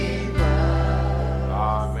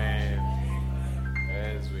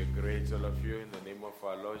you in the name of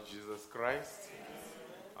our Lord Jesus Christ.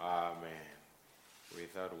 Amen.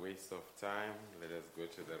 Without waste of time, let us go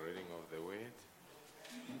to the reading of the word.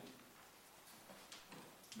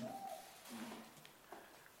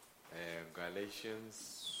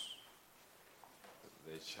 Galatians,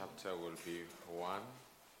 the chapter will be 1.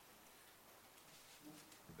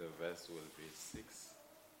 The verse will be 6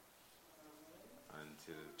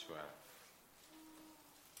 until 12.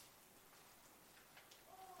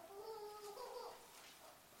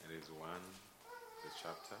 It is 1, the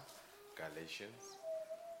chapter, Galatians,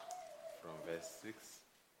 from verse 6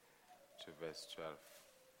 to verse 12.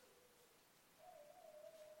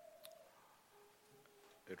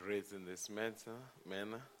 It reads in this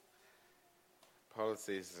manner. Paul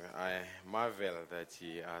says, I marvel that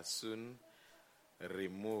ye are soon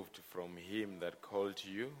removed from him that called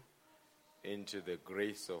you into the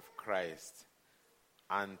grace of Christ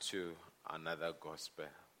unto another gospel.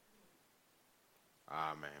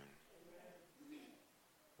 Amen.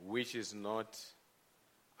 Which is not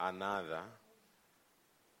another,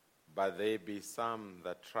 but there be some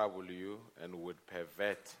that trouble you and would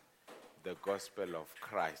pervert the gospel of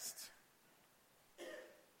Christ.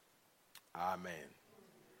 Amen.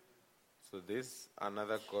 So this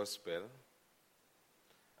another gospel,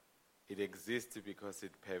 it exists because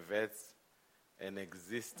it perverts an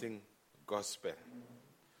existing gospel.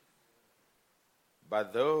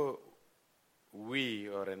 But though we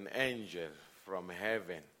or an angel from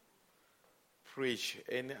heaven preach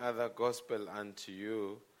any other gospel unto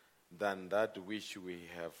you than that which we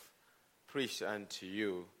have preached unto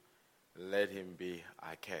you, let him be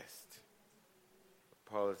accursed.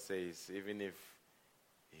 Paul says, even if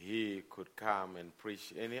he could come and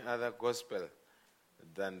preach any other gospel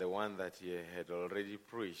than the one that he had already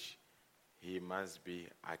preached, he must be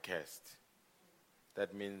accursed.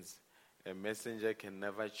 That means a messenger can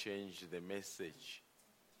never change the message.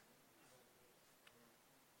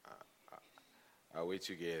 Are we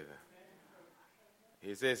together?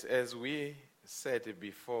 He says, as we said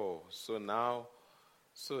before, so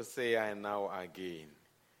say I now again.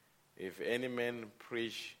 If any man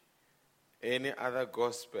preach any other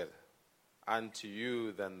gospel unto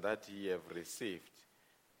you than that ye have received,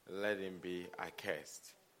 let him be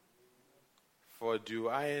accursed. For do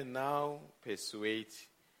I now persuade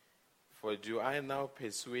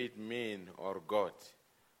men or God?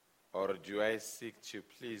 Or do I seek to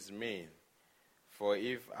please men? For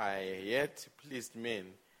if I yet pleased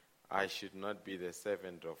men, I should not be the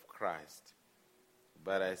servant of Christ.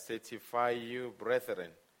 But I certify you, brethren,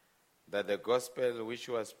 that the gospel which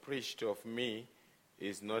was preached of me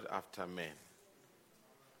is not after men.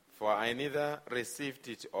 For I neither received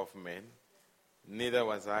it of men, neither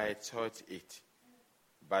was I taught it,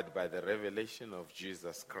 but by the revelation of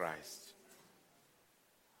Jesus Christ.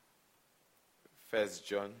 1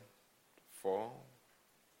 John 4,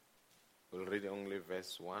 we'll read only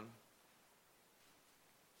verse 1.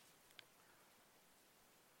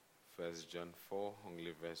 1 John 4,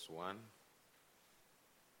 only verse 1.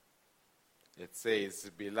 It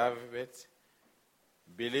says, Beloved,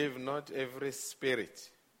 believe not every spirit,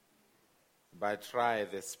 but try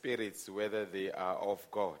the spirits whether they are of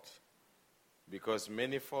God, because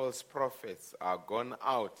many false prophets are gone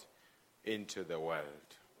out into the world.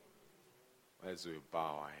 As we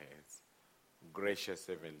bow our heads. Gracious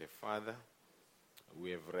Heavenly Father,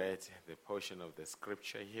 we have read the portion of the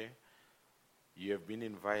scripture here. You have been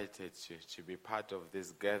invited to be part of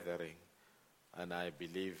this gathering, and I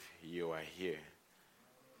believe you are here.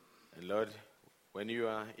 And Lord, when you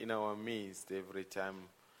are in our midst every time,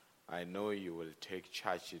 I know you will take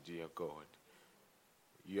charge, dear God.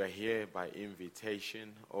 You are here by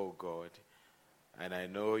invitation, oh God, and I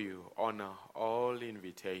know you honor all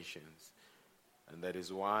invitations. And that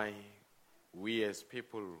is why we as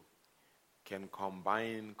people can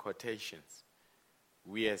combine quotations.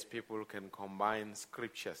 We as people can combine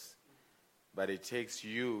scriptures. But it takes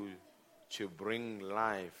you to bring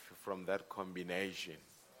life from that combination.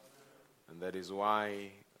 And that is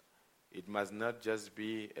why it must not just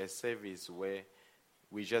be a service where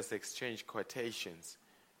we just exchange quotations,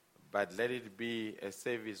 but let it be a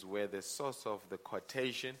service where the source of the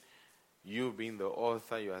quotation, you being the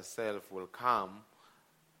author yourself, will come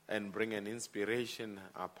and bring an inspiration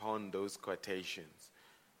upon those quotations.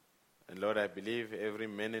 And Lord, I believe every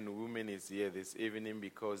man and woman is here this evening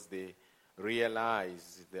because they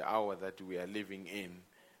realize the hour that we are living in.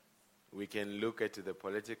 We can look at the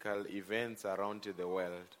political events around the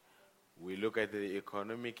world. We look at the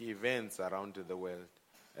economic events around the world,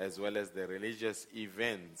 as well as the religious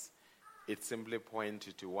events. It simply points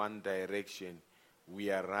to one direction.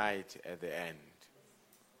 We are right at the end.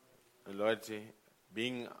 And Lord,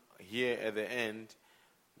 being here at the end,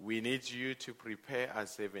 we need you to prepare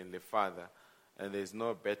us, Heavenly Father. And there's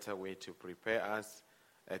no better way to prepare us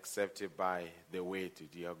except by the word,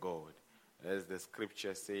 dear God. As the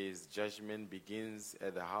scripture says, judgment begins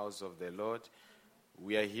at the house of the Lord.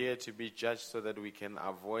 We are here to be judged so that we can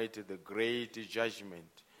avoid the great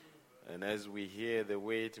judgment. And as we hear the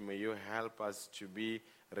word, may you help us to be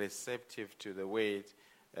receptive to the word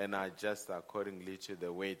and adjust accordingly to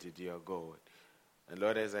the word, dear God. And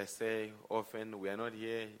Lord, as I say often, we are not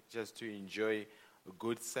here just to enjoy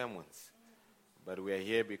good sermons, but we are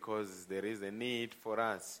here because there is a need for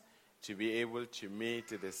us to be able to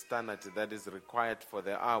meet the standard that is required for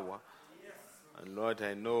the hour. And Lord,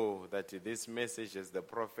 I know that this message, as the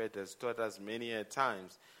prophet has taught us many a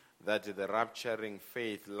times, that the rapturing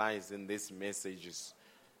faith lies in these messages.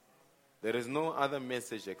 There is no other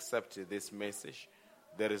message except this message.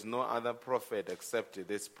 There is no other prophet except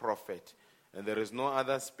this prophet. And there is no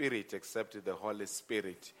other spirit except the Holy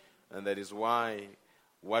Spirit. And that is why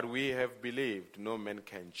what we have believed, no man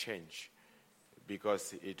can change,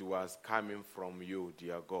 because it was coming from you,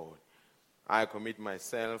 dear God. I commit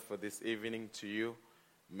myself for this evening to you.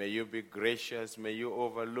 May you be gracious. May you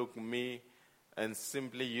overlook me and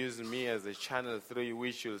simply use me as a channel through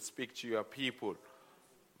which you'll speak to your people.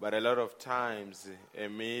 But a lot of times, a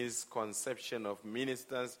misconception of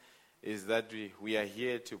ministers is that we are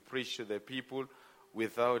here to preach to the people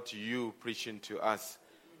without you preaching to us.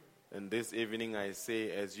 And this evening I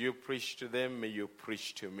say, as you preach to them, may you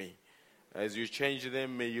preach to me. As you change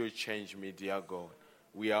them, may you change me, dear God.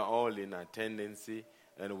 We are all in attendance,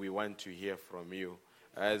 and we want to hear from you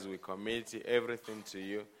as we commit everything to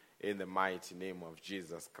you in the mighty name of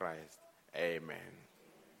Jesus Christ. Amen.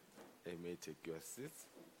 You may take your seats.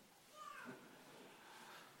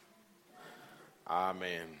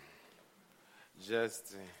 Amen.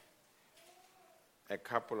 Just a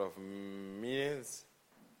couple of minutes.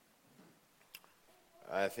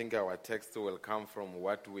 I think our text will come from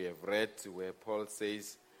what we have read, where Paul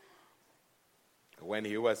says, when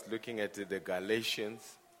he was looking at the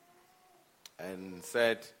Galatians and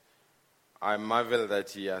said, I marvel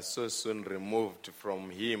that ye are so soon removed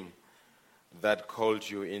from him that called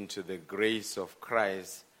you into the grace of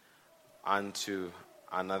Christ unto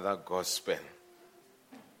another gospel,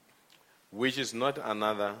 which is not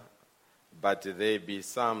another, but there be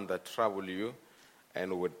some that trouble you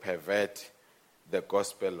and would pervert the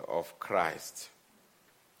gospel of Christ.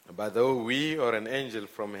 But though we or an angel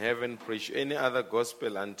from heaven preach any other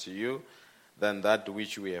gospel unto you than that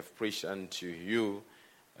which we have preached unto you,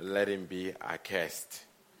 let him be accursed.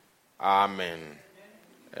 Amen.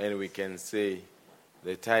 And we can say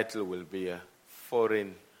the title will be a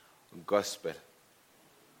foreign gospel.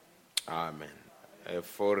 Amen. A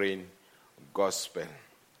foreign gospel.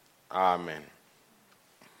 Amen.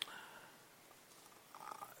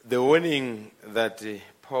 The warning that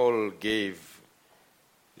Paul gave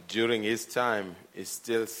during his time is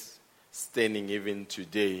still standing even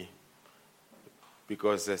today,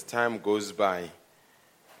 because as time goes by,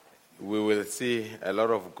 we will see a lot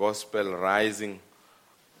of gospel rising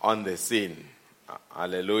on the scene.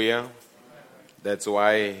 Hallelujah. That's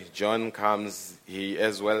why John comes, he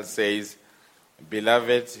as well says,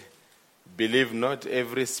 Beloved, believe not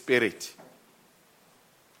every spirit.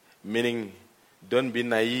 Meaning, don't be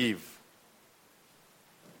naive.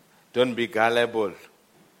 Don't be gullible.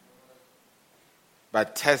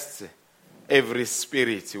 But test every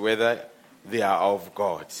spirit, whether they are of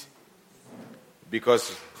God.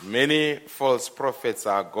 Because many false prophets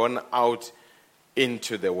are gone out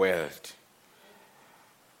into the world.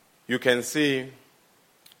 You can see,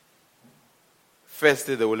 first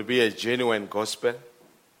there will be a genuine gospel,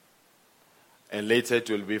 and later it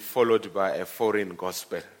will be followed by a foreign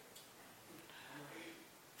gospel.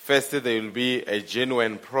 First there will be a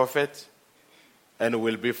genuine prophet, and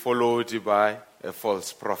will be followed by a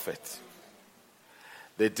false prophet.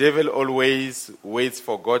 The devil always waits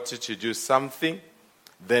for God to do something,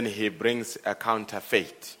 then he brings a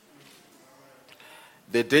counterfeit.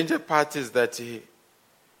 The danger part is that if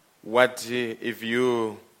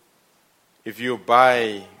you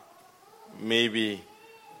buy maybe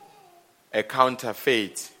a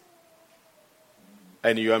counterfeit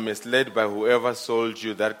and you are misled by whoever sold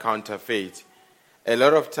you that counterfeit, a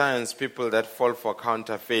lot of times people that fall for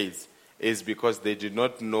counterfeits is because they do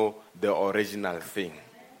not know the original thing.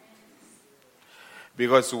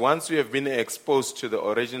 Because once you have been exposed to the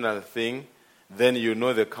original thing, then you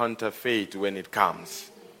know the counterfeit when it comes.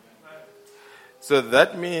 So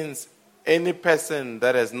that means any person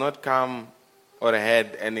that has not come or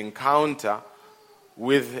had an encounter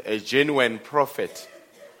with a genuine prophet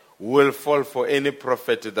will fall for any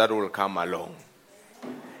prophet that will come along.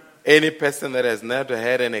 Any person that has never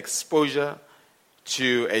had an exposure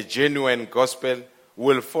to a genuine gospel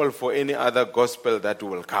will fall for any other gospel that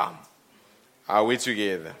will come. Are we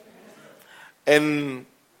together? And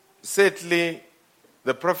certainly,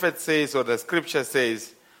 the prophet says, or the scripture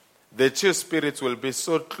says, the two spirits will be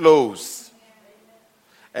so close,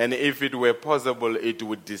 and if it were possible, it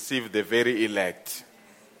would deceive the very elect.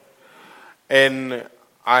 And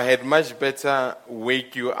I had much better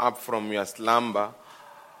wake you up from your slumber.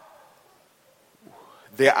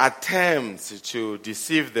 The attempts to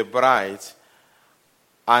deceive the bride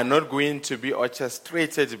are not going to be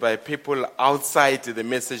orchestrated by people outside the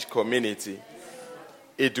message community.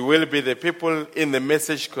 It will be the people in the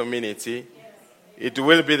message community. It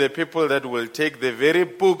will be the people that will take the very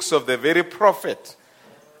books of the very prophet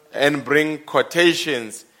and bring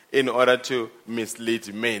quotations in order to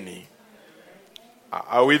mislead many.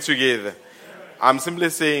 Are we together? I'm simply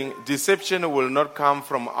saying deception will not come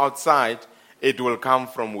from outside, it will come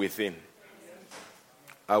from within.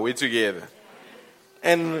 Are we together?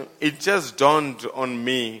 And it just dawned on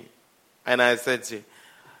me, and I said,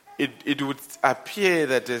 it would appear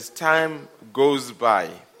that as time goes by,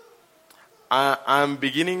 I'm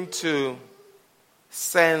beginning to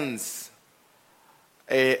sense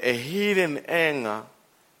a hidden anger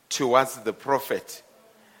towards the prophet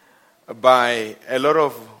by a lot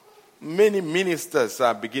of many ministers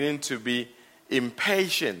are beginning to be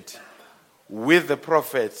impatient with the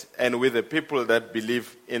prophet and with the people that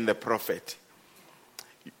believe in the prophet.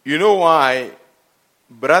 You know why?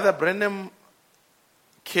 Brother Branham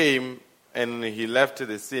came and he left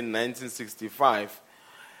the scene in 1965.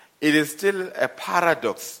 It is still a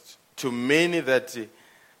paradox to many that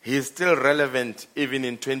he is still relevant even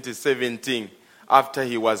in 2017 after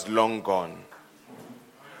he was long gone.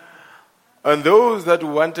 And those that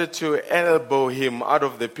wanted to elbow him out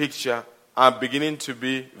of the picture are beginning to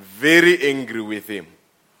be very angry with him.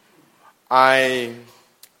 I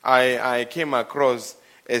came across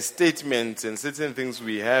a statement, and certain things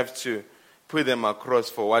we have to put them across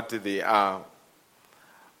for what they are,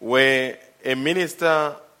 where a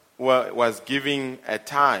minister was giving a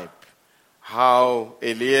type how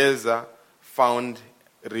Eliezer found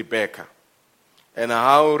Rebekah, and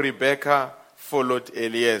how Rebekah followed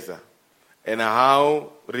Eliezer, and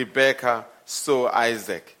how Rebekah saw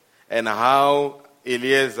Isaac, and how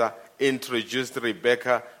Eliezer introduced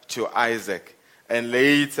Rebekah to Isaac, and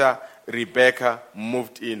later Rebekah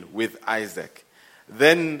moved in with Isaac.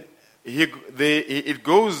 Then he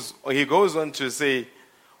goes on to say,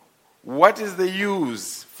 what is the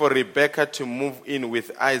use for Rebekah to move in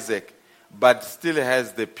with Isaac but still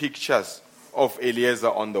has the pictures of Eliezer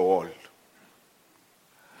on the wall?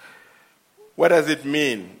 What does it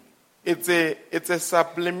mean? It's a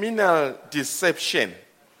subliminal deception,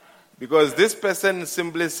 because this person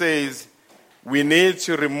simply says, we need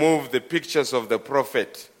to remove the pictures of the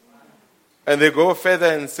prophet. And they go further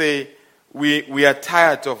and say, we are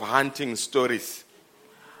tired of hunting stories.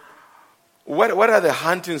 What are the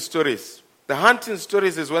hunting stories? The hunting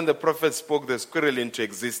stories is when the prophet spoke the squirrel into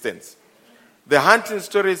existence. The hunting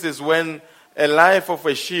stories is when a life of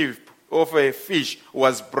a sheep, of a fish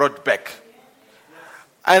was brought back.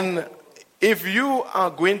 And if you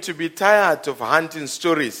are going to be tired of hunting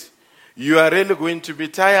stories, you are really going to be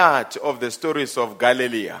tired of the stories of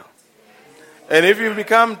Galilee. And if you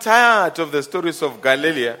become tired of the stories of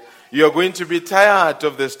Galilee, you are going to be tired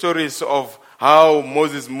of the stories of how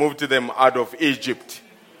Moses moved them out of Egypt.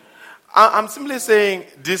 I'm simply saying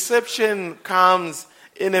deception comes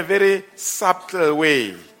in a very subtle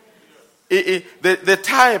way. The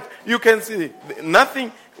type, you can see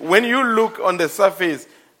nothing. When you look on the surface,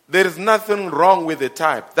 there is nothing wrong with the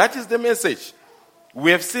type. That is the message.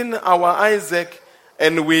 We have seen our Isaac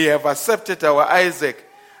and we have accepted our Isaac.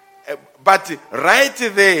 But right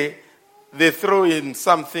there, they throw in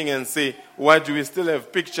something and say, why do we still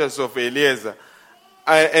have pictures of Eliezer?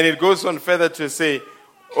 And it goes on further to say,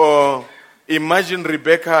 imagine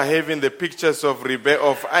Rebekah having the pictures of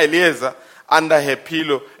Eliezer under her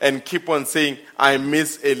pillow and keep on saying, I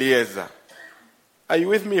miss Eliezer. Are you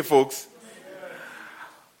with me, folks?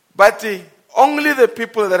 But only the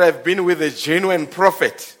people that have been with a genuine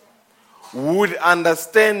prophet would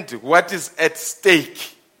understand what is at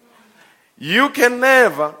stake. You can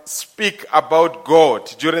never speak about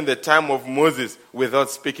God during the time of Moses without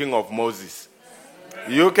speaking of Moses.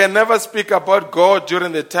 You can never speak about God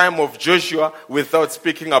during the time of Joshua without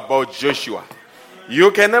speaking about Joshua.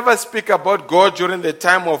 You can never speak about God during the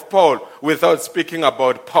time of Paul without speaking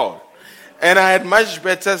about Paul. And I had much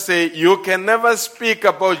better say, you can never speak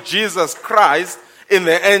about Jesus Christ in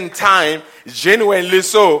the end time, genuinely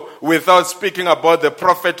so, without speaking about the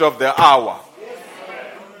prophet of the hour.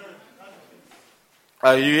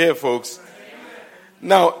 Are you here, folks?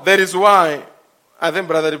 Now, that is why I think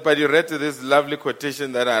Brother Ripadi read this lovely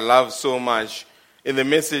quotation that I love so much in the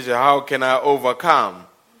message, How Can I Overcome?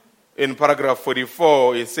 In paragraph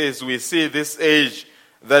 44, it says, we see this age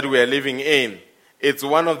that we are living in. It's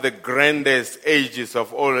one of the grandest ages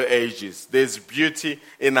of all ages. There's beauty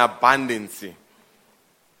in abundance.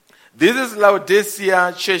 This is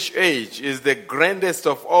Laodicea church age. Is the grandest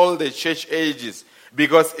of all the church ages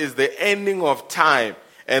because it's the ending of time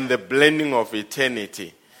and the blending of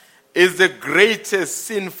eternity. It's the greatest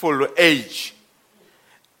sinful age.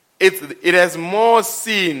 It has more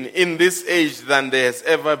sin in this age than there has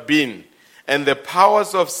ever been. And the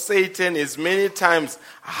powers of Satan is many times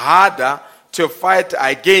harder to fight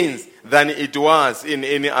against than it was in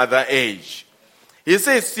any other age. He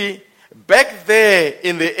says, see, back there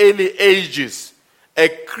in the early ages, a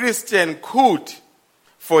Christian could,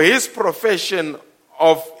 for his profession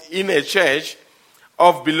in a church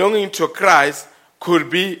of belonging to Christ, could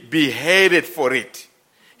be beheaded for it.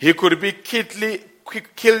 He could be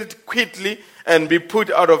killed quickly and be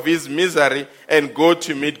put out of his misery and go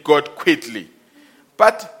to meet God quickly.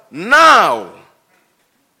 But now,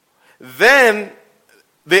 then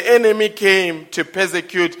the enemy came to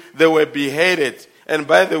persecute, they were beheaded. And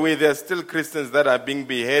by the way, there are still Christians that are being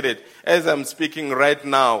beheaded. As I'm speaking right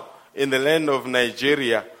now, in the land of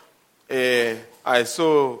Nigeria, I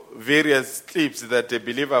saw various clips that a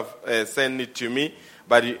believer sent it to me,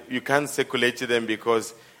 but you can't circulate them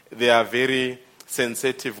because they are very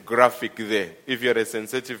sensitive graphic there. If you're a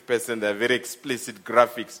sensitive person, they are very explicit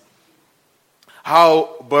graphics.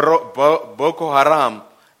 How Boko Haram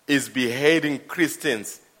is beheading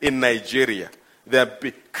Christians in Nigeria.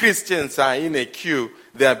 Christians are in a queue.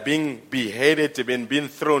 They are being beheaded and being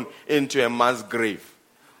thrown into a mass grave.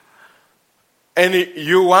 And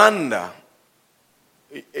you wonder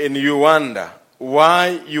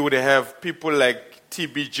why you would have people like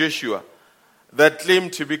T.B. Joshua that claim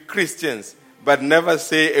to be Christians but never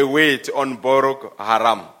say a word on Boko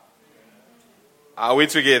Haram. Are we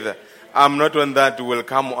together? I'm not on that. We'll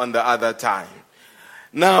come on the other time.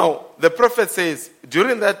 Now, the prophet says,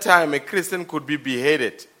 during that time, a Christian could be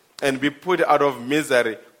beheaded and be put out of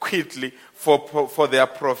misery quickly for their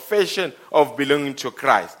profession of belonging to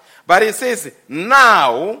Christ. But he says,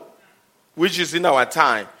 now, which is in our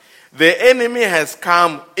time, the enemy has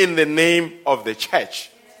come in the name of the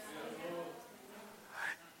church.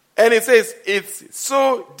 And it says, it's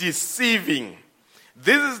so deceiving.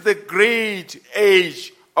 This is the great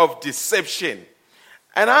age of deception.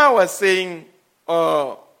 And I was saying,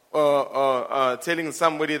 telling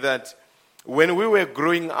somebody that when we were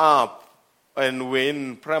growing up and we're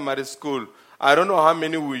in primary school, I don't know how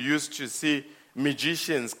many we used to see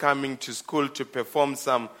magicians coming to school to perform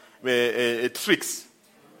some tricks.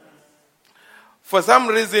 For some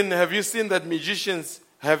reason, have you seen that magicians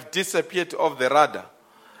have disappeared off the radar,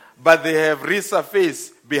 but they have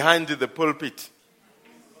resurfaced behind the pulpit?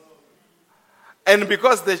 And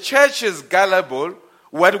because the church is gullible,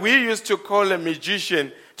 what we used to call a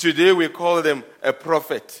magician, today we call them a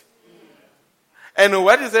prophet. And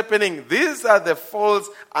what is happening? These are the false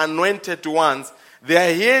anointed ones. They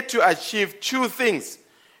are here to achieve two things: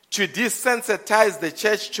 to desensitize the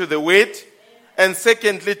church to the word, and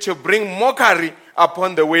secondly, to bring mockery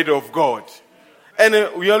upon the word of God.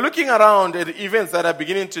 And we are looking around at events that are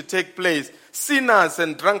beginning to take place. Sinners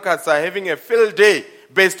and drunkards are having a field day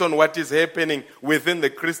based on what is happening within the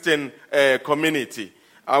Christian community.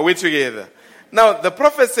 Are we together? Now, the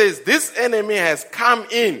prophet says this enemy has come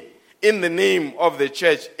in the name of the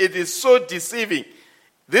church. It is so deceiving.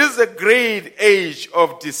 This is a great age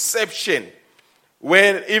of deception.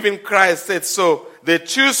 When even Christ said so, the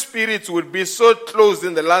two spirits would be so close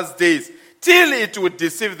in the last days till it would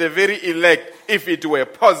deceive the very elect if it were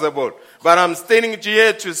possible. But I'm standing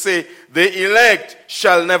here to say the elect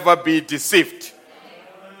shall never be deceived.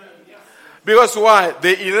 Because why?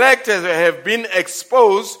 The elect have been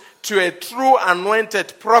exposed to a true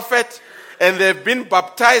anointed prophet, and they've been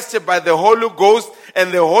baptized by the Holy Ghost,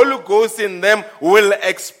 and the Holy Ghost in them will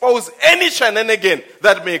expose any shenanigan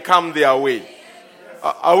that may come their way.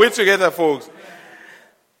 Are we together, folks?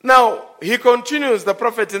 Now, he continues, the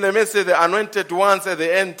prophet, in the message, the anointed ones at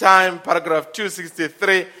the end time, paragraph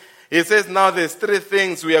 263. He says, now there's three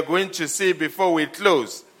things we are going to see before we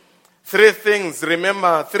close. Three things,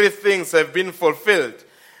 remember, three things have been fulfilled.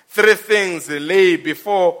 Three things lay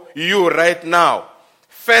before you right now.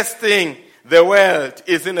 First thing, the world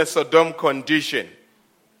is in a Sodom condition.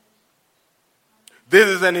 This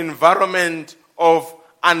is an environment of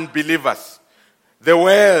unbelievers. The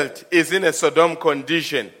world is in a Sodom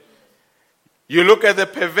condition. You look at the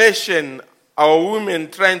perversion, our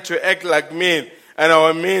women trying to act like men, and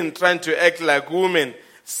our men trying to act like women,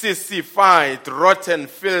 sissified, rotten,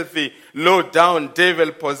 filthy, low down,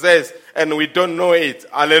 devil possessed, and we don't know it.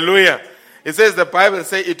 Hallelujah. It says the Bible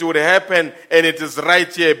says it would happen, and it is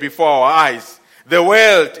right here before our eyes. The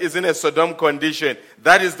world is in a Sodom condition.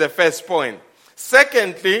 That is the first point.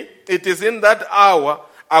 Secondly, it is in that hour,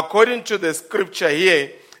 according to the scripture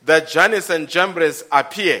here, that Jannes and Jambres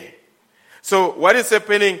appear. So what is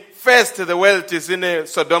happening? First, the world is in a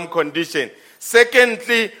Sodom condition.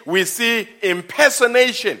 Secondly, we see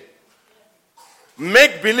impersonation,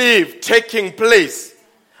 make-believe taking place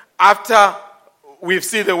after we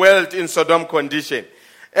see the world in Sodom condition.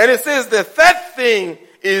 And it says the third thing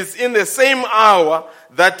is in the same hour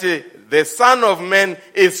that the Son of Man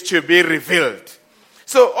is to be revealed.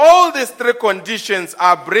 So all these three conditions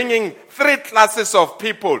are bringing three classes of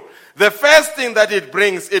people. The first thing that it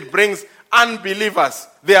brings unbelievers.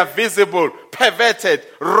 They are visible, perverted,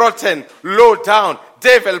 rotten, low down,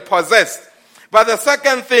 devil possessed. But the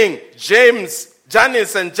second thing, Jannes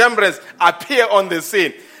and Jambres appear on the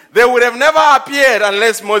scene. They would have never appeared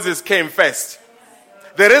unless Moses came first.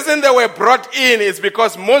 The reason they were brought in is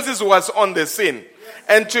because Moses was on the scene.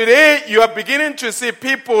 And today you are beginning to see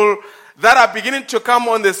people that are beginning to come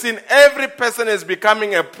on the scene. Every person is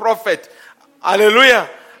becoming a prophet. Hallelujah.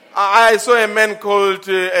 I saw a man called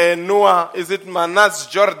Noah, is it Manas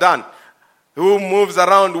Jordan, who moves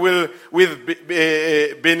around with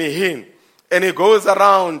Benny Hinn. And he goes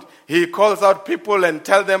around, he calls out people and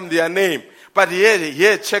tells them their name. But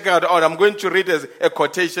here, check out, I'm going to read a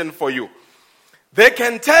quotation for you. They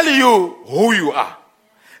can tell you who you are.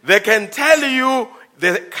 They can tell you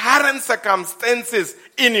the current circumstances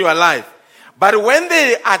in your life. But when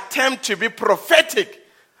they attempt to be prophetic,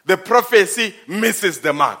 the prophecy misses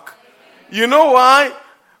the mark. You know why?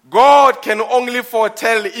 God can only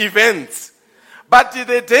foretell events. But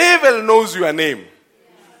the devil knows your name.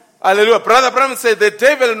 Hallelujah. Brother Branham said, the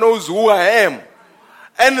devil knows who I am.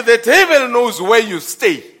 And the devil knows where you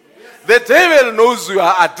stay. The devil knows your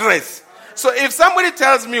address. So if somebody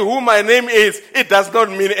tells me who my name is, it does not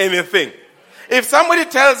mean anything. If somebody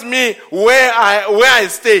tells me where I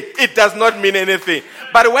stay, it does not mean anything.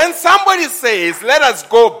 But when somebody says, let us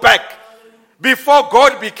go back before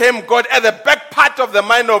God became God, at the back part of the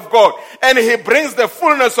mind of God, and he brings the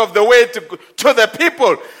fullness of the way to the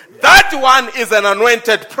people, that one is an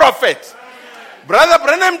anointed prophet. Brother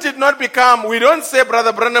Branham did not become, we don't say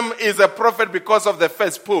Brother Branham is a prophet because of the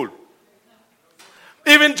first pull.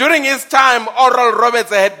 Even during his time, Oral Roberts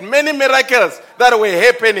had many miracles that were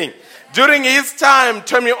happening. During his time,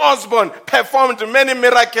 Tommy Osborne performed many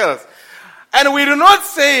miracles. And we do not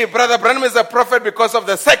say Brother Branham is a prophet because of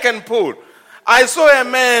the second pull. I saw a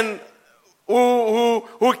man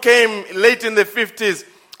who came late in the 50s.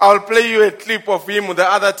 I'll play you a clip of him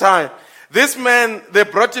the other time. This man, they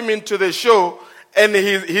brought him into the show, and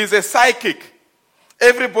he's a psychic.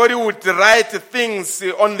 Everybody would write things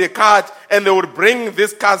on the card, and they would bring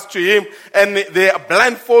these cards to him, and they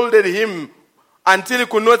blindfolded him until he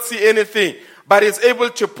could not see anything. But he's able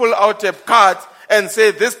to pull out a card and say,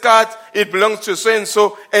 this card, it belongs to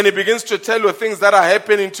so-and-so, and he begins to tell you things that are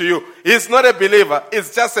happening to you. He's not a believer.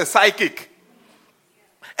 He's just a psychic.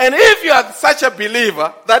 And if you are such a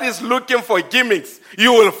believer that is looking for gimmicks,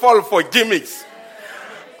 you will fall for gimmicks.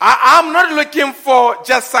 I'm not looking for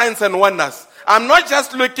just signs and wonders. I'm not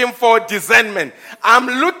just looking for discernment. I'm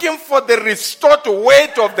looking for the restored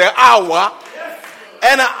weight of the hour.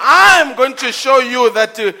 And I'm going to show you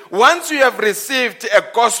that once you have received a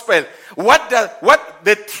gospel, what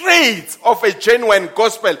the traits of a genuine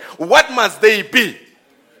gospel, what must they be?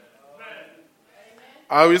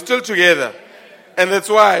 Are we still together? And that's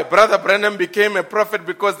why Brother Branham became a prophet,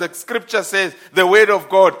 because the scripture says the word of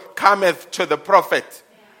God cometh to the prophet.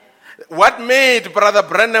 What made Brother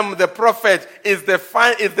Branham the prophet is the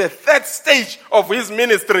third stage of his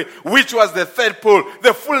ministry, which was the third pull,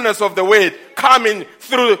 the fullness of the word coming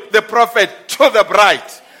through the prophet to the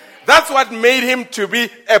bride. That's what made him to be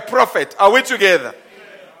a prophet. Are we together?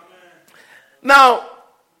 Now,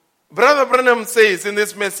 Brother Branham says in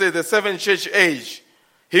this message, the seventh church age,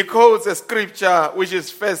 he quotes a scripture which is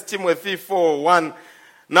 1 Timothy 4:1.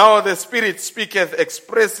 Now the Spirit speaketh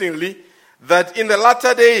expressingly that in the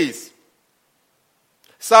latter days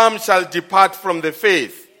some shall depart from the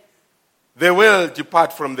faith. They will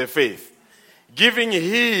depart from the faith, giving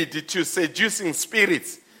heed to seducing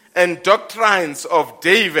spirits and doctrines of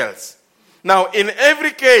devils. Now, in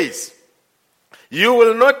every case, you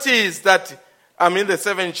will notice that I'm in the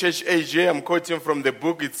 7th church age here. I'm quoting from the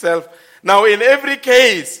book itself. Now, in every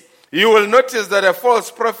case, you will notice that a false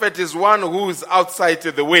prophet is one who is outside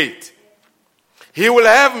the weight. He will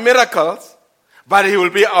have miracles, but he will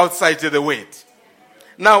be outside the weight.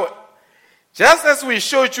 Now, just as we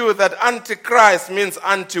showed you that Antichrist means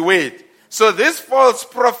anti-weight, so these false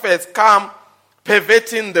prophets come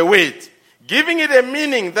perverting the weight, giving it a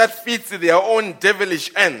meaning that fits their own devilish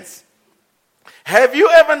ends. Have you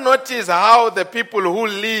ever noticed how the people who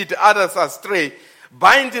lead others astray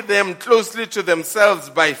bind them closely to themselves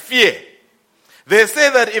by fear? They say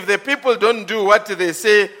that if the people don't do what they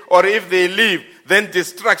say or if they leave, then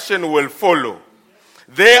destruction will follow.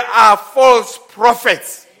 They are false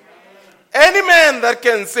prophets. Any man that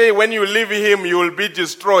can say when you leave him you will be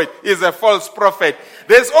destroyed is a false prophet.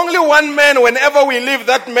 There's only one man, whenever we leave,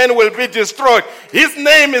 that man will be destroyed. His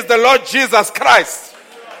name is the Lord Jesus Christ.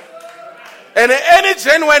 And any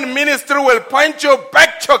genuine ministry will point you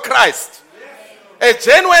back to Christ. A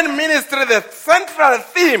genuine ministry, the central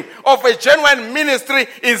theme of a genuine ministry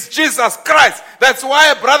is Jesus Christ. That's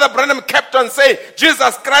why Brother Branham kept on saying,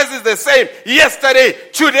 Jesus Christ is the same yesterday,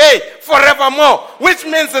 today, forevermore. Which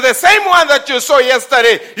means the same one that you saw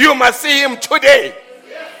yesterday, you must see him today.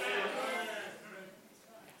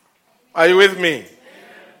 Are you with me?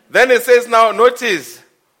 Then it says now, notice,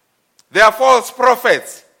 there are false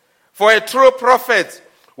prophets. For a true prophet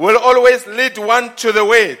will always lead one to the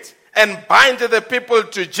weight and bind the people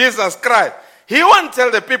to Jesus Christ. He won't tell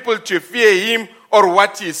the people to fear him or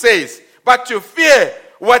what he says, but to fear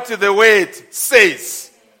what the weight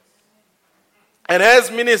says. And as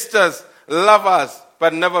ministers, love us,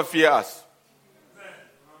 but never fear us.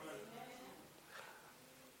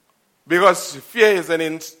 Because fear is an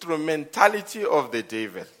instrumentality of the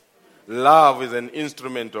devil. Love is an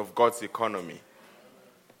instrument of God's economy.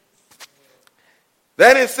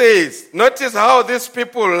 Then it says, notice how these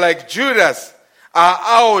people like Judas are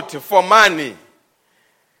out for money.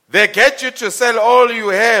 They get you to sell all you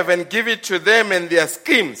have and give it to them and their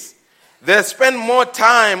schemes. They spend more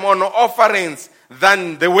time on offerings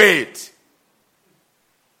than the weight.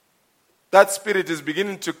 That spirit is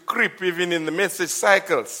beginning to creep even in the message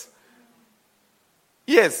cycles.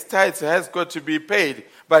 Yes, tithes has got to be paid,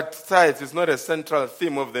 but tithes is not a central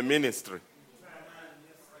theme of the ministry.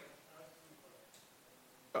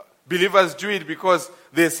 Believers do it because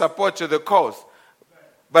they support the cause.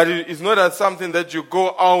 But it's not something that you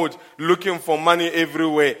go out looking for money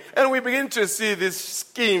everywhere. And we begin to see these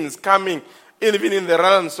schemes coming even in the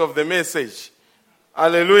realms of the message.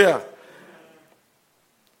 Hallelujah.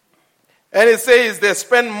 And it says they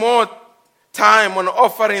spend more time on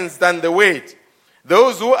offerings than the weight.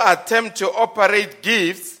 Those who attempt to operate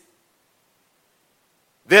gifts,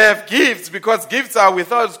 they have gifts because gifts are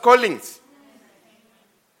without callings.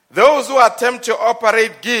 Those who attempt to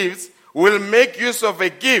operate gifts will make use of a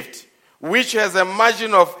gift which has a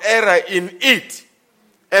margin of error in it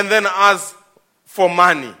and then ask for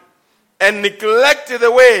money and neglect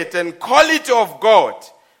the weight and quality of God,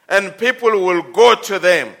 and people will go to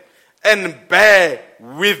them and bear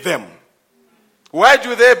with them. Why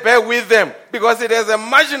do they bear with them? Because it has a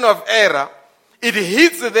margin of error. It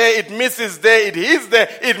hits there, it misses there, it hits there,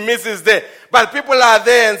 it misses there. But people are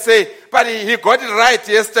there and say, but he got it right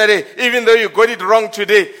yesterday, even though you got it wrong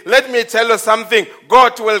today. Let me tell you something.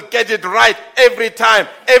 God will get it right every time,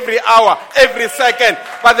 every hour, every second.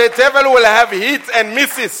 But the devil will have hits and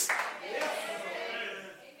misses.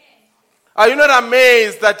 Are you not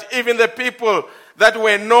amazed that even the people that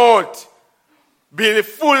were not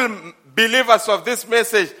full believers of this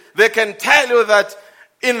message, they can tell you that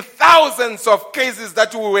in thousands of cases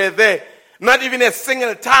that we were there, not even a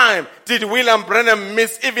single time did William Branham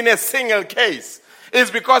miss even a single case.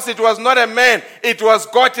 It's because it was not a man, it was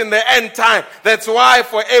God in the end time. That's why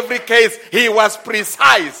for every case he was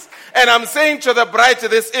precise. And I'm saying to the bride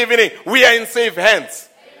this evening, we are in safe hands.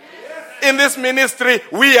 Amen. In this ministry,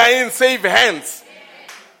 we are in safe hands.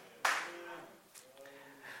 Amen.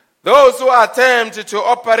 Those who attempt to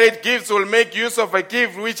operate gifts will make use of a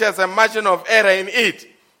gift which has a margin of error in it.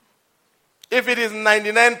 If it is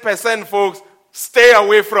 99%, folks, stay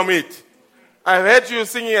away from it. I've heard you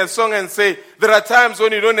singing a song and say, there are times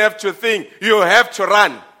when you don't have to think, you have to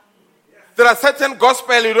run. There are certain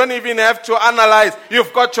gospel you don't even have to analyze,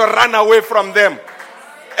 you've got to run away from them.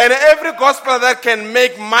 And every gospel that can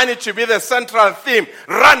make money to be the central theme,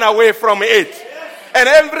 run away from it. And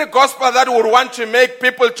every gospel that would want to make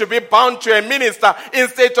people to be bound to a minister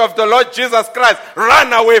instead of the Lord Jesus Christ,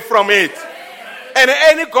 run away from it. And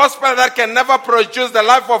any gospel that can never produce the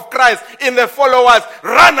life of Christ in the followers,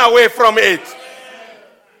 run away from it.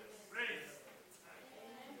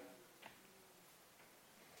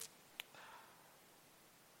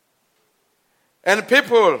 And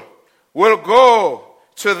people will go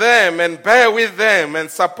to them and bear with them and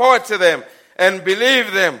support them and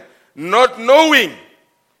believe them, not knowing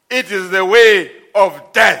it is the way of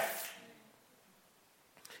death.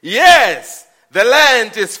 Yes, the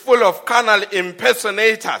land is full of carnal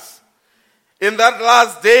impersonators. In that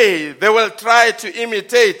last day, they will try to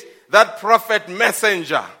imitate that prophet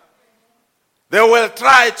messenger. They will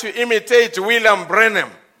try to imitate William Branham.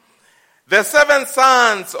 The 7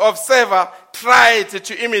 sons of Sceva tried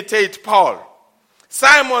to imitate Paul.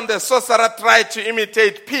 Simon the sorcerer tried to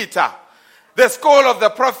imitate Peter. The school of the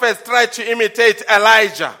prophets tried to imitate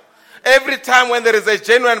Elijah. Every time when there is a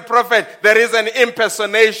genuine prophet, there is an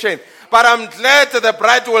impersonation. But I'm glad the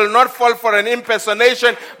bride will not fall for an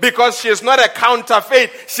impersonation because she is not a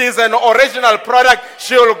counterfeit. She is an original product.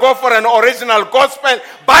 She will go for an original gospel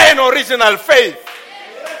by an original faith.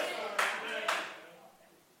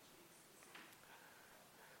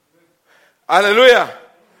 Hallelujah.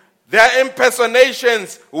 Their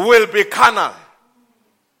impersonations will be carnal.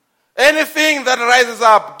 Anything that rises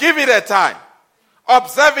up, give it a time.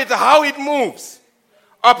 Observe it, how it moves.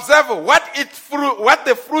 Observe what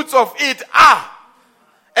the fruits of it are.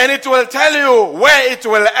 And it will tell you where it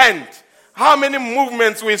will end. How many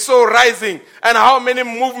movements we saw rising and how many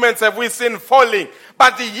movements have we seen falling.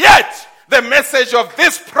 But yet, the message of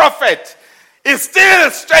this prophet is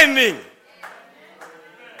still standing.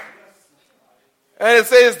 And it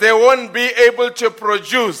says they won't be able to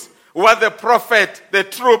produce what the prophet, the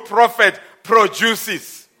true prophet,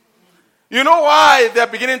 produces. You know why they're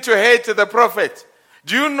beginning to hate the prophet?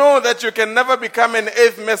 Do you know that you can never become an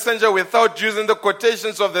 8th messenger without using the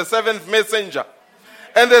quotations of the 7th messenger?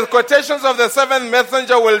 And the quotations of the 7th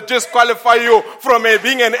messenger will disqualify you from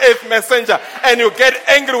being an 8th messenger. And you get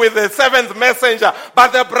angry with the 7th messenger.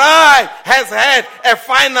 But the bride has had a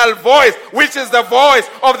final voice, which is the voice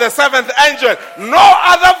of the 7th angel. No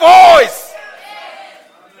other voice.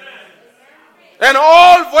 And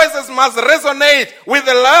all voices must resonate with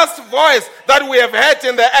the last voice that we have heard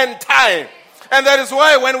in the end time. And that is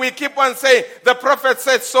why when we keep on saying, the prophet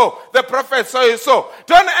said so, the prophet said so,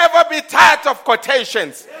 don't ever be tired of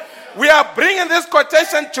quotations. We are bringing this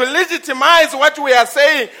quotation to legitimize what we are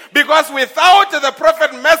saying, because without the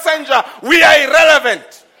prophet messenger, we are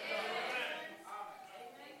irrelevant.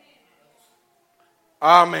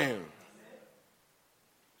 Amen.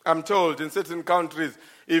 I'm told in certain countries,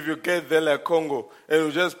 if you get there like Congo and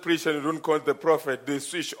you just preach and you don't quote the prophet, they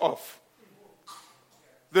switch off.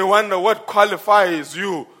 They wonder what qualifies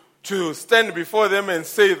you to stand before them and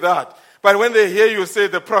say that. But when they hear you say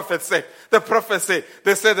the prophet said,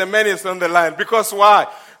 they say the man is on the line. Because why?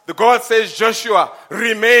 The God says, Joshua,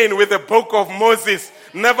 remain with the book of Moses.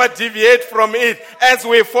 Never deviate from it. As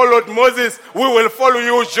we followed Moses, we will follow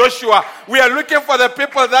you, Joshua. We are looking for the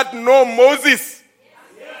people that know Moses.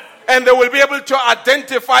 And they will be able to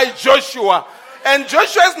identify Joshua. And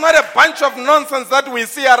Joshua is not a bunch of nonsense that we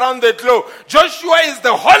see around the globe. Joshua is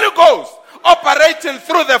the Holy Ghost operating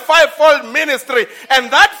through the fivefold ministry. And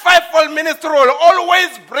that fivefold ministry will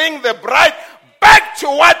always bring the bride back to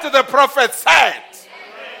what the prophet said.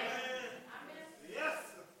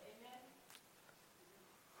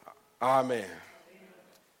 Amen.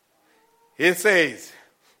 He says,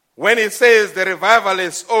 when he says the revival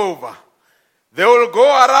is over, they will go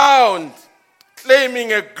around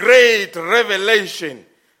claiming a great revelation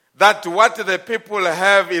that what the people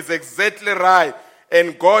have is exactly right,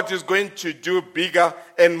 and God is going to do bigger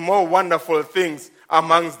and more wonderful things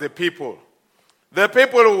amongst the people. The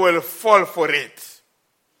people will fall for it.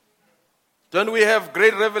 Don't we have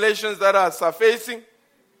great revelations that are surfacing?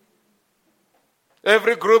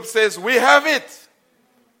 Every group says, we have it.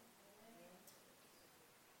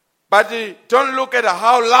 But don't look at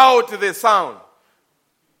how loud they sound.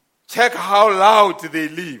 Check how loud they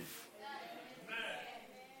live.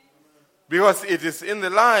 Because it is in the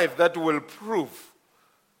life that will prove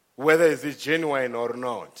whether it is genuine or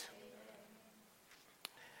not.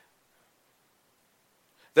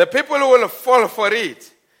 The people will fall for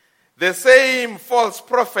it. The same false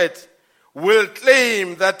prophet will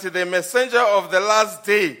claim that the messenger of the last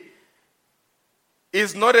day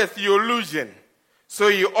is not a theologian, so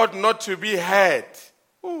he ought not to be heard.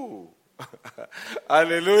 Ooh.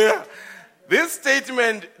 Hallelujah. This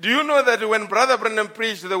statement, do you know that when Brother Branham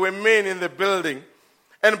preached, there were men in the building,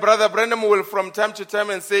 and Brother Branham will from time to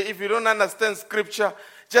time and say, if you don't understand scripture,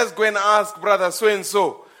 just go and ask Brother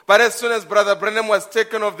so-and-so. But as soon as Brother Branham was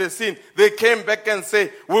taken off the scene, they came back and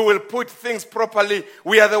said, we will put things properly.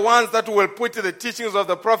 We are the ones that will put the teachings of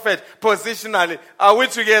the prophet positionally. Are we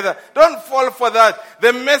together? Don't fall for that.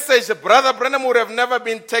 The message, Brother Branham would have never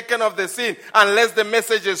been taken off the scene unless the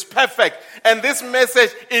message is perfect. And this message,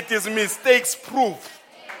 it is mistakes proof.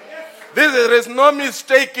 There is no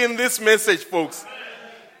mistake in this message, folks.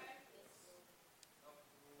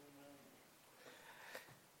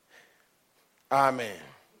 Amen.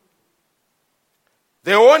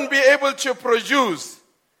 They won't be able to produce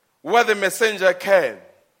what the messenger can.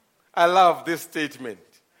 I love this statement.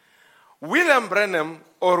 William Branham,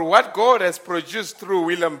 or what God has produced through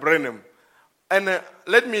William Branham, and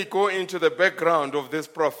let me go into the background of this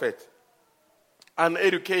prophet.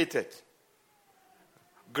 Uneducated.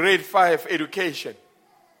 Grade 5 education.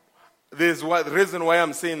 There's the reason why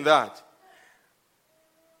I'm saying that.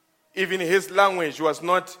 Even his language was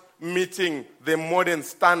not meeting the modern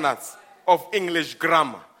standards of English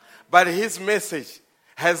grammar. But his message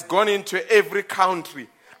has gone into every country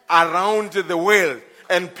around the world.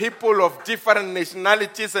 And people of different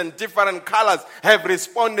nationalities and different colors have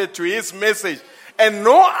responded to his message. And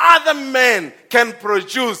no other man can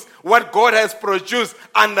produce what God has produced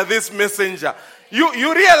under this messenger.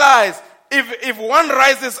 You realize if one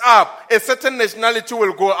rises up, a certain nationality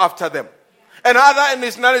will go after them. And other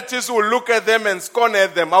nationalities will look at them and scorn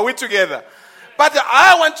at them. Are we together? But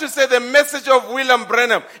I want to say the message of William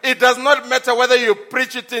Branham, it does not matter whether you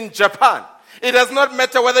preach it in Japan. It does not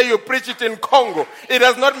matter whether you preach it in Congo. It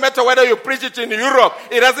does not matter whether you preach it in Europe.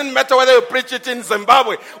 It doesn't matter whether you preach it in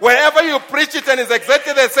Zimbabwe. Wherever you preach it and it's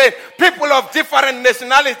exactly the same, people of different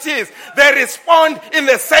nationalities, they respond in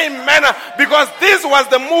the same manner because this was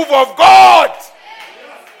the move of God.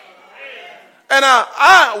 And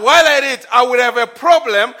while I read, I would have a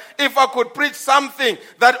problem if I could preach something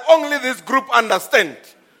that only this group understand.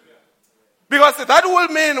 Because that will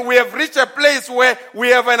mean we have reached a place where we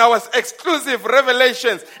have in our exclusive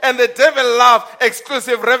revelations, and the devil loves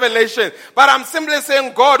exclusive revelations. But I'm simply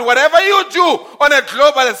saying, God, whatever you do on a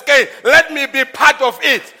global scale, let me be part of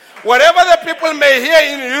it. Whatever the people may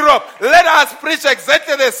hear in Europe, let us preach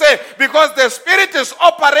exactly the same, because the Spirit is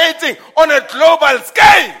operating on a global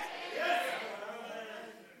scale.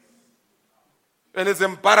 And it's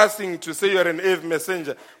embarrassing to say you're an eighth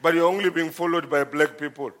messenger, but you're only being followed by black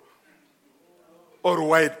people. Or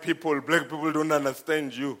white people. Black people don't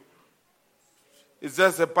understand you. It's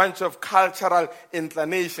just a bunch of cultural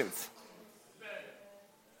inclinations.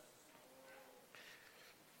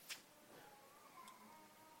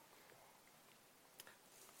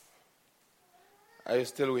 Are you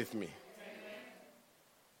still with me?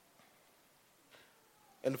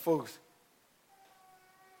 And folks,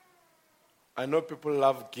 I know people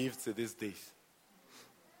love gifts these days.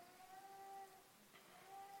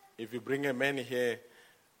 If you bring a man here,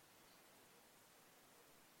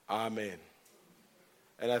 amen.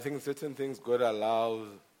 And I think certain things God allows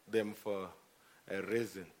them for a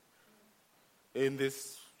reason. In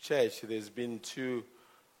this church, there's been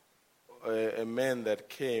a man that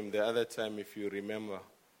came the other time, if you remember,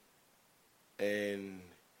 and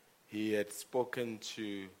he had spoken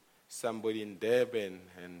to somebody in Durban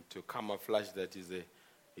and to camouflage that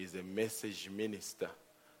he's a message minister,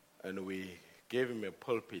 and we gave him a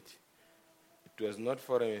pulpit. It was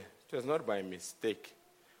not by mistake.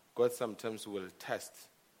 God sometimes will test.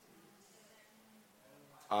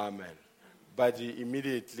 Amen. But he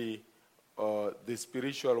immediately, the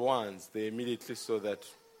spiritual ones, they immediately saw that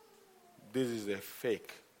this is a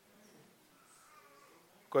fake.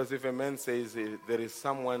 Because if a man says there is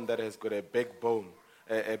someone that has got a backbone,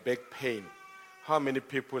 a back pain, how many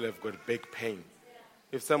people have got back pain?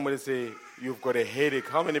 If somebody say you've got a headache,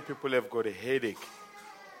 how many people have got a headache?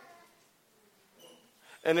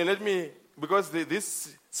 And then because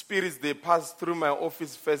these spirits, they pass through my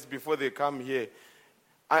office first before they come here.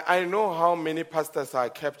 I know how many pastors are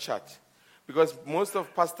captured. Because most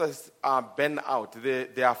of pastors are burned out.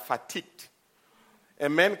 They are fatigued. A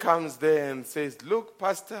man comes there and says, look,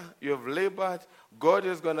 pastor, you have labored. God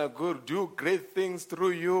is going to do great things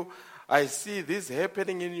through you. I see this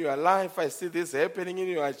happening in your life. I see this happening in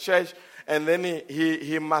your church. And then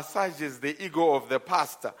he massages the ego of the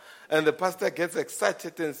pastor. And the pastor gets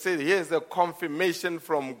excited and says, here's a confirmation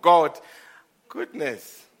from God.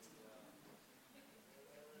 Goodness.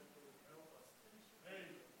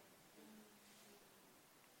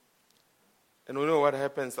 And we know what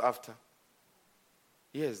happens after.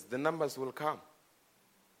 Yes, the numbers will come.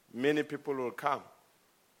 Many people will come.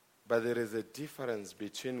 But there is a difference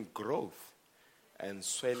between growth and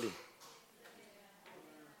swelling.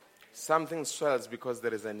 Something swells because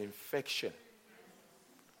there is an infection.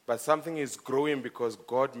 but something is growing because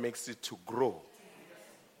God makes it to grow.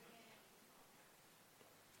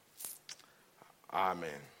 Amen.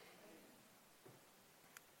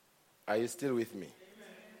 Are you still with me?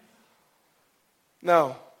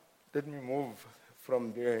 Now, let me move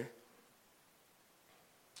from there.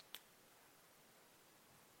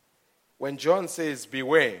 When John says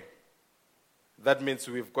beware, that means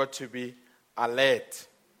we've got to be alert.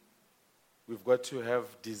 We've got to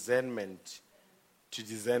have discernment to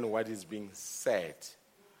discern what is being said.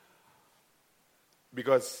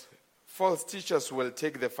 Because false teachers will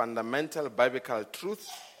take the fundamental biblical truth,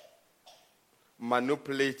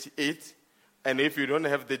 manipulate it, and if you don't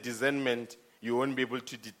have the discernment, you won't be able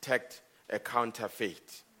to detect a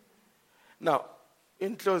counterfeit. Now,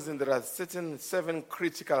 in closing, there are 7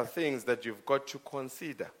 critical things that you've got to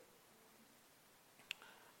consider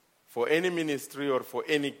for any ministry or for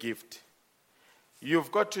any gift. You've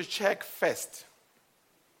got to check first.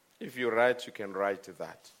 If you write, you can write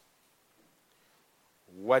that.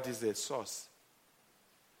 What is the source?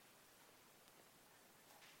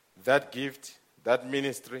 That gift, that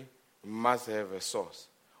ministry must have a source.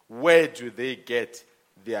 Where do they get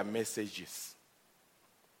their messages?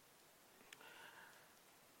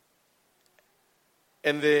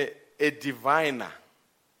 And a diviner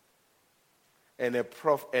and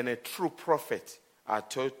a true prophet are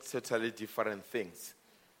totally different things.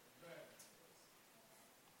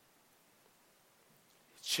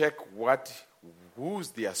 Check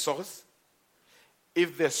who's their source.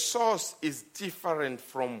 If the source is different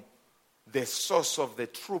from the source of the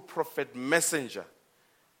true prophet messenger,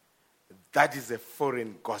 that is a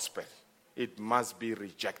foreign gospel. It must be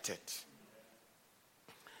rejected.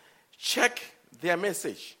 Check their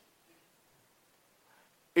message.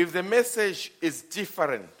 If the message is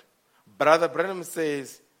different, Brother Branham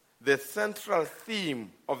says the central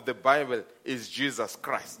theme of the Bible is Jesus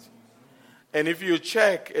Christ. And if you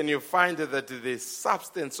check and you find that the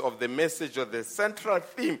substance of the message or the central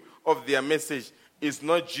theme of their message is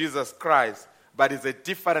not Jesus Christ, but is a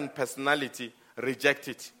different personality, reject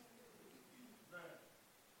it.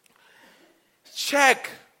 Check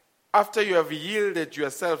after you have yielded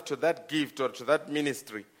yourself to that gift or to that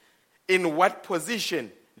ministry, in what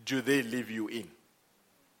position do they leave you in?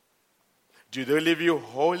 Do they leave you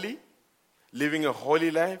holy, living a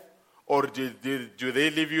holy life? Or do they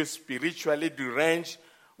leave you spiritually deranged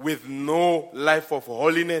with no life of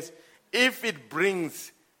holiness? If it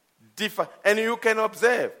brings and you can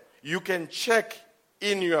observe, you can check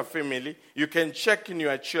in your family, you can check in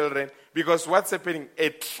your children, because what's happening, a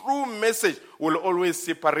true message will always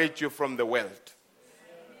separate you from the world.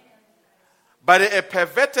 But a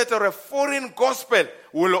perverted or a foreign gospel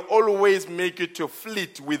will always make you to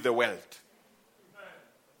flit with the world.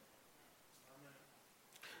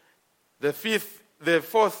 The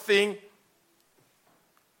fourth thing,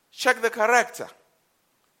 check the character.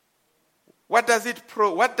 What does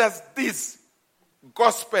this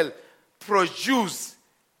gospel produce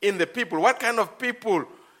in the people? What kind of people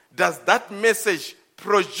does that message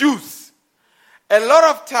produce? A lot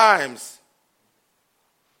of times,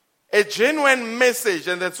 a genuine message,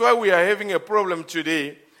 and that's why we are having a problem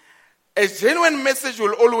today, a genuine message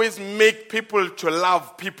will always make people to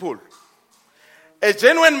love people. A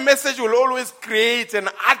genuine message will always create an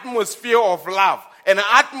atmosphere of love, an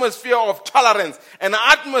atmosphere of tolerance, an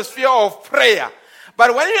atmosphere of prayer.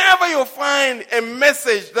 But whenever you find a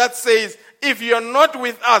message that says, if you're not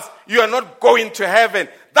with us, you are not going to heaven,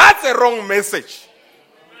 that's a wrong message.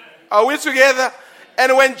 Are we together?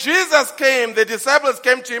 And when Jesus came, the disciples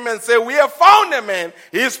came to him and said, we have found a man.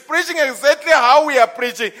 He is preaching exactly how we are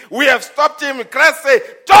preaching. We have stopped him. Christ said,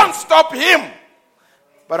 don't stop him.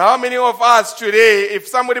 But how many of us today, if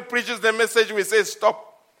somebody preaches the message, we say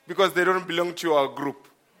stop because they don't belong to our group?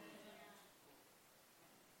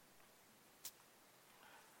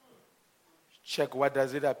 Check, what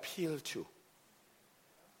does it appeal to?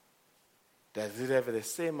 Does it have the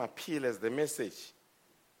same appeal as the message?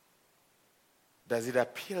 Does it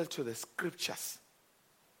appeal to the scriptures?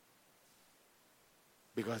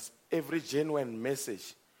 Because every genuine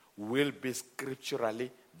message will be scripturally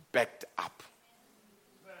backed up.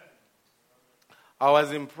 I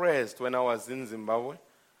was impressed when I was in Zimbabwe.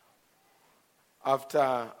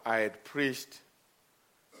 After I had preached,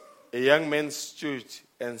 a young man stood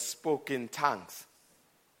and spoke in tongues.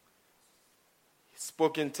 He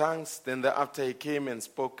spoke in tongues, then after he came and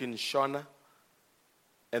spoke in Shona.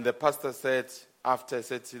 And the pastor said,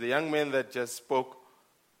 to the young man that just spoke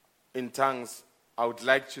in tongues, I would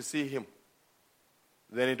like to see him.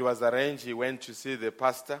 Then it was arranged, he went to see the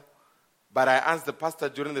pastor. But I asked the pastor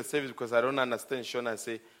during the service because I don't understand Sean. I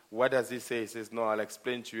say, what does he say? He says, no, I'll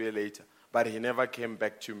explain to you later. But he never came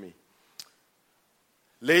back to me.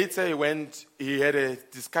 Later he had a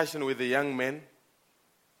discussion with the young man.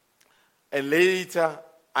 And later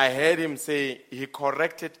I heard him say he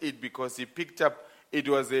corrected it because he picked up, it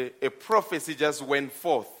was a prophecy just went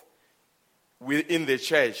forth within the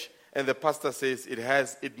church. And the pastor says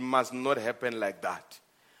it must not happen like that.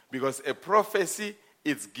 Because a prophecy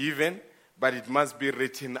is given, but it must be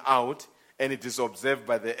written out, and it is observed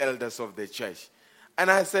by the elders of the church. And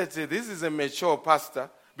I said, this is a mature pastor,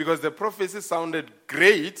 because the prophecy sounded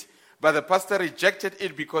great, but the pastor rejected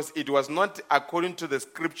it because it was not according to the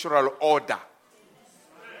scriptural order.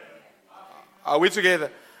 Are we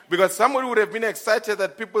together? Because somebody would have been excited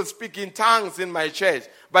that people speak in tongues in my church.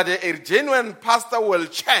 But a genuine pastor will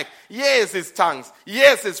check. Yes, it's tongues.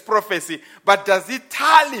 Yes, it's prophecy. But does it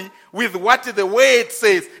tally with what the word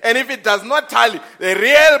says? And if it does not tally, the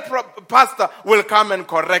real pastor will come and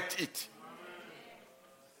correct it.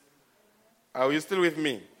 Are you still with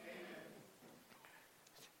me?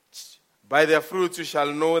 By their fruits you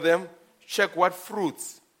shall know them. Check what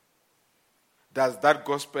fruits does that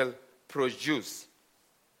gospel produce.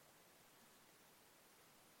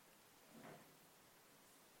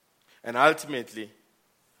 And ultimately,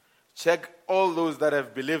 check all those that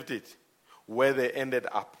have believed it, where they ended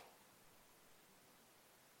up.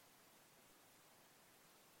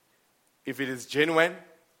 If it is genuine,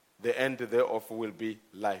 the end thereof will be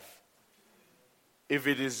life. If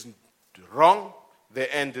it is wrong,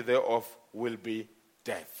 the end thereof will be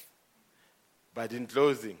death. But in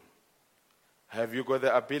closing, have you got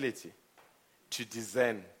the ability to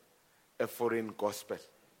discern a foreign gospel?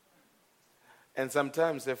 And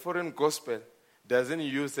sometimes a foreign gospel doesn't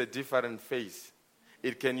use a different face.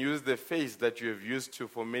 It can use the face that you have used to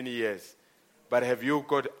for many years. But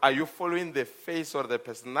are you following the face or the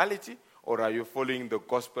personality, or are you following the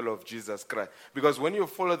gospel of Jesus Christ? Because when you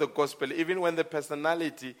follow the gospel, even when the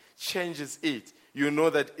personality changes it, you know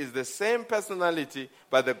that it's the same personality,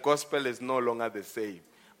 but the gospel is no longer the same.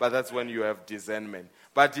 But that's when you have discernment.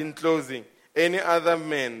 But in closing, any other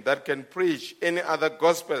man that can preach any other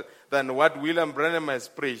gospel than what William Branham has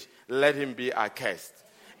preached, let him be accursed.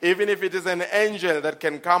 Even if it is an angel that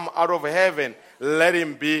can come out of heaven, let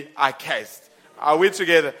him be accursed. Are we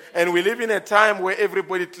together? And we live in a time where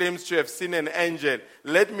everybody claims to have seen an angel.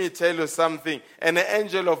 Let me tell you something. An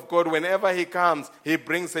angel of God, whenever he comes, he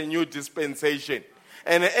brings a new dispensation.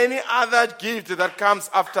 And any other gift that comes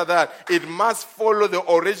after that, it must follow the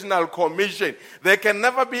original commission. There can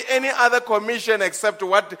never be any other commission except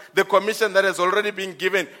what the commission that has already been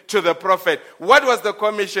given to the prophet. What was the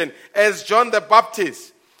commission? As John the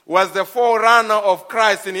Baptist was the forerunner of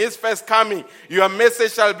Christ in his first coming, your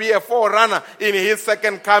message shall be a forerunner in his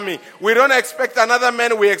second coming. We don't expect another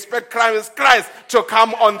man, we expect Christ to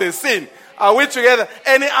come on the scene. Are we together?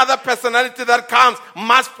 Any other personality that comes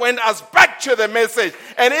must point us back to the message.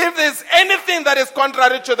 And if there's anything that is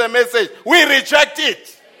contrary to the message, we reject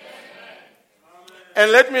it.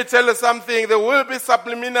 And let me tell you something. There will be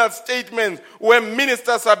subliminal statements where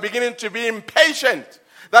ministers are beginning to be impatient,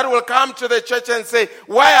 that will come to the church and say,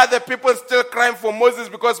 why are the people still crying for Moses?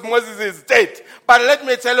 Because Moses is dead. But let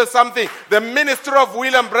me tell you something. The ministry of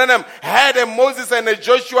William Branham had a Moses and a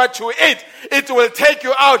Joshua to eat. It will take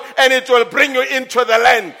you out and it will bring you into the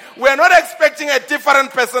land. We are not expecting a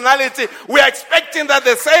different personality. We are expecting that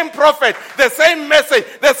the same prophet, the same message,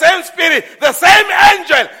 the same spirit, the same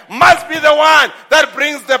angel must be the one that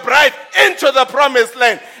brings the bride into the promised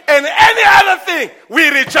land. And any other thing, we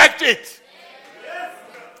reject it.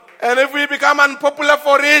 And if we become unpopular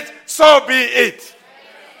for it, so be it.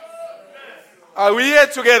 Are we here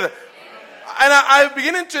together? And I'm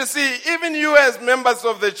beginning to see, even you as members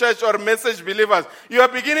of the church or message believers, you are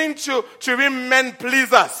beginning to be men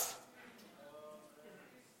pleasers.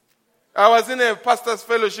 I was in a pastor's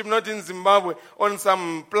fellowship, not in Zimbabwe, on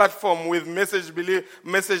some platform with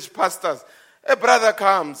message pastors. A brother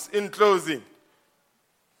comes in closing.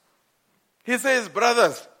 He says,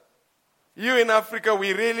 brothers, you in Africa,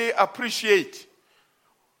 we really appreciate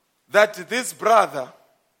that this brother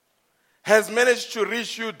has managed to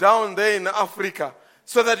reach you down there in Africa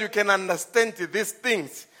so that you can understand these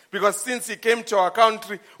things. Because since he came to our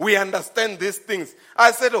country, we understand these things.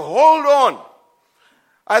 I said, hold on.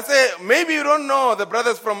 I say, maybe you don't know the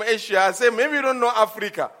brothers from Asia. I say, maybe you don't know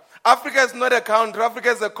Africa. Africa is not a country.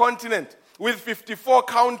 Africa is a continent with 54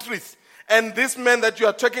 countries. And this man that you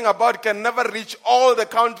are talking about can never reach all the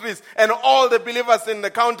countries and all the believers in the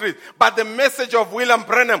countries. But the message of William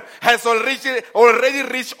Branham has already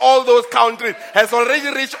reached all those countries, has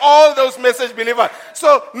already reached all those message believers.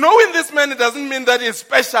 So knowing this man, it doesn't mean that he's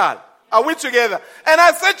special. Are we together? And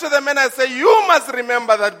I said to them, and I say, you must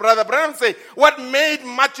remember that Brother Branham said, what made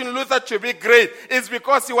Martin Luther to be great is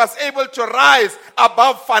because he was able to rise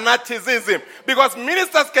above fanaticism. Because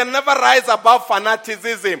ministers can never rise above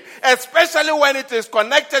fanaticism, especially when it is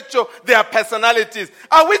connected to their personalities.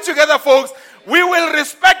 Are we together, folks? We will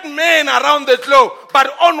respect men around the globe,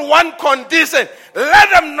 but on one condition: let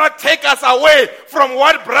them not take us away from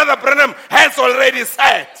what Brother Branham has already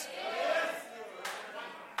said.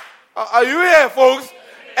 Are you here, folks?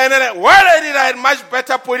 And then, well, I had much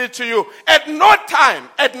better put it to you. At no time,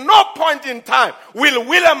 at no point in time, will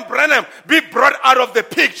William Branham be brought out of the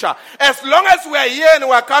picture. As long as we are here and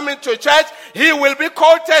we are coming to church, he will be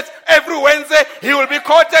quoted every Wednesday. He will be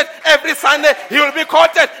quoted every Sunday. He will be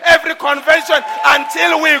quoted every convention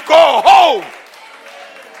until we go home.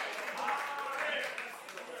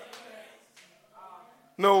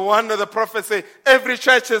 No wonder the prophet said, every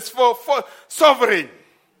church is for sovereign.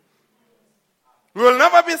 We will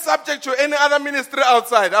never be subject to any other ministry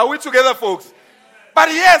outside. Are we together, folks? But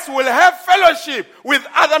yes, we'll have fellowship with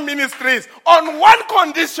other ministries on one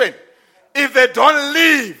condition: if they don't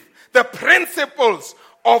leave the principles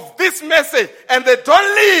of this message and they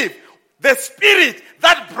don't leave the spirit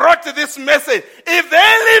that brought this message, if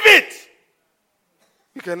they leave it,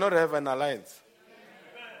 you cannot have an alliance.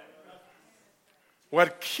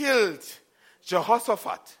 What killed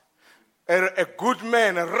Jehoshaphat, a good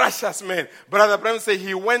man, a righteous man, Brother Branham said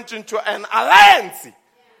he went into an alliance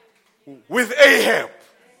with Ahab.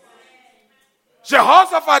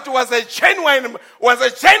 Jehoshaphat was a genuine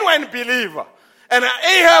believer, and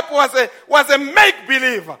Ahab was a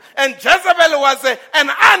make-believer, and Jezebel was an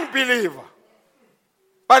unbeliever.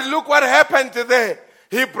 But look what happened there.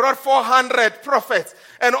 He brought 400 prophets,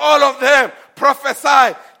 and all of them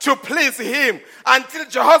prophesied to please him, until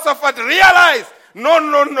Jehoshaphat realized,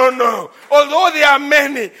 no. Although there are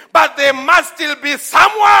many, but there must still be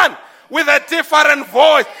someone with a different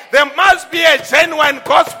voice. There must be a genuine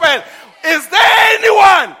gospel. Is there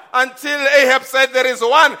anyone? Until Ahab said, there is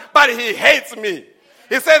one, but he hates me.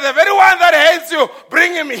 He said, the very one that hates you,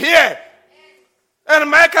 bring him here.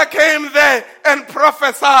 And Micah came there and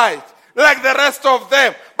prophesied like the rest of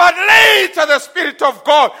them. But later the Spirit of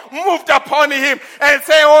God moved upon him and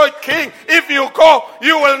said, oh king, if you go,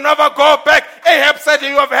 you will never go back. Ahab said,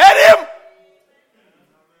 you have heard him?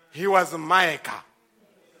 He was Micah.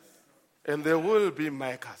 And there will be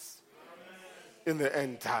Micahs in the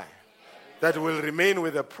end time that will remain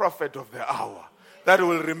with the prophet of the hour, that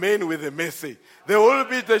will remain with the message. There will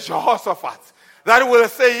be the Jehoshaphat that will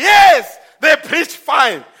say, yes, they preach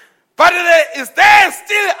fine, but is there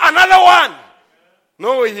still another one?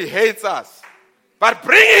 No, he hates us. But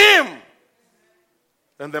bring him.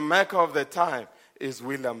 And the Micah of the time is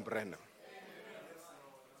William Branham.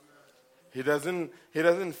 He doesn't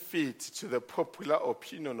fit to the popular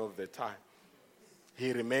opinion of the time.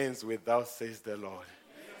 He remains with thou says the Lord.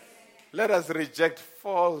 Let us reject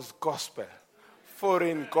false gospel,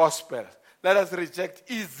 foreign gospel. Let us reject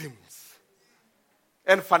isms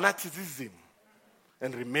and fanaticism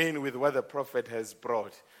and remain with what the prophet has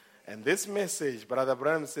brought. And this message, Brother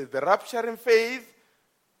Branham says, the rapturing faith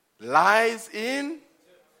lies in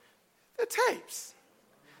the tapes.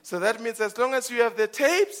 So that means as long as you have the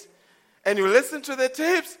tapes and you listen to the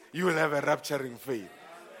tapes, you will have a rapturing faith.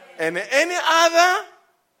 And any other,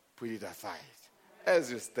 put it aside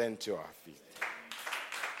as you stand to our feet.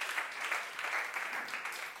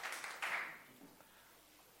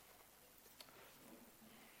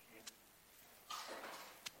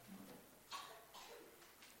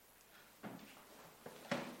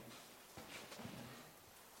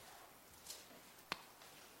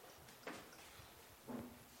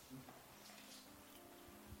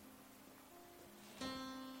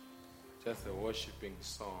 Just a worshiping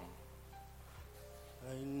song.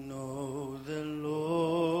 I know the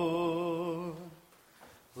Lord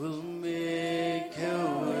will make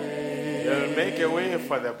a way. He'll make a way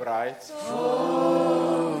for the bride.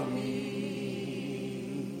 For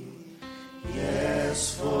me,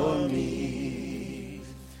 yes, for me.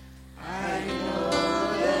 I know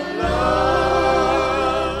the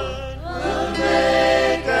Lord will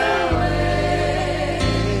make a way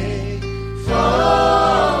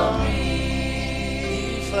for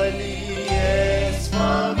me. Yes,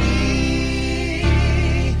 for me.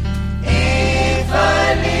 If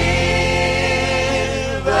I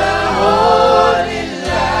live a holy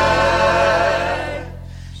life,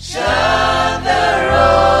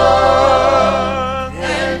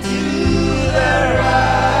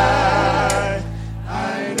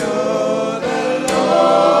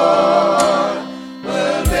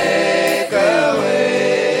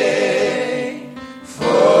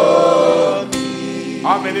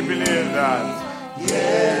 many believe that?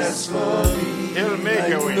 Yes, for me. He'll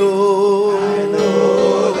make a way. I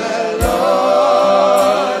know the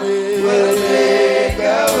Lord will make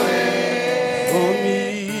a way for me.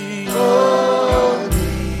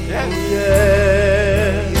 Yes.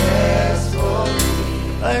 Yes, for me.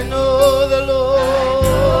 I know the Lord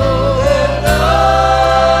will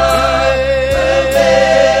make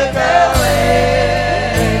a way.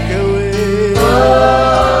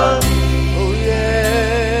 Oh, yes.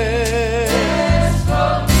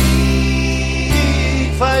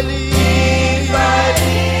 If I leave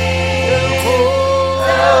the holy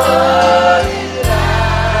land,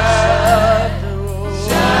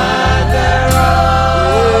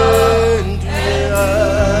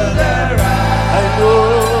 I know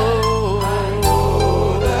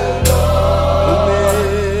the Lord will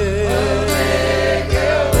make a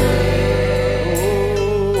way.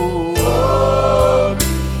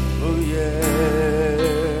 Oh, yes.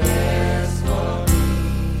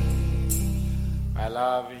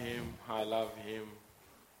 I love him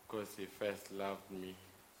because he first loved me.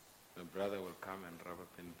 The brother will come and wrap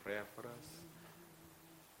up in prayer for us.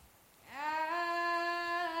 I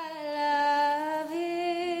love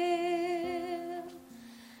him.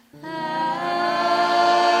 I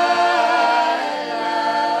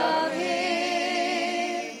love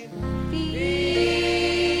him because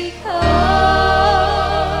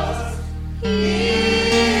he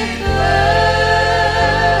first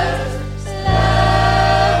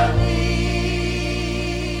loved me.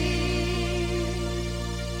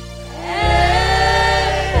 Yes.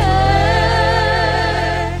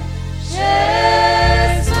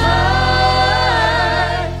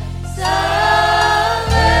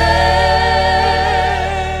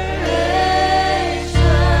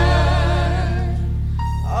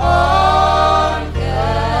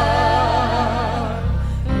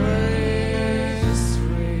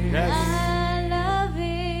 I love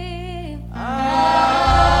him.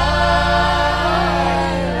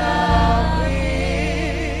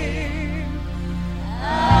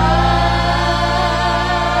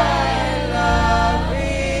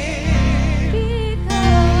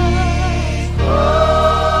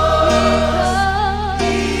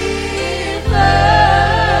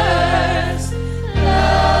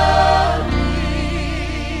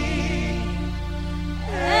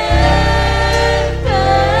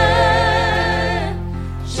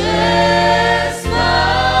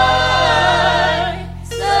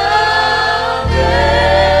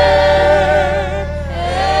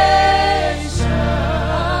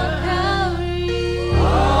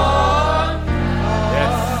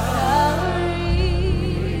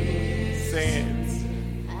 Sing it.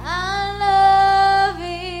 I love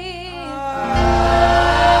him.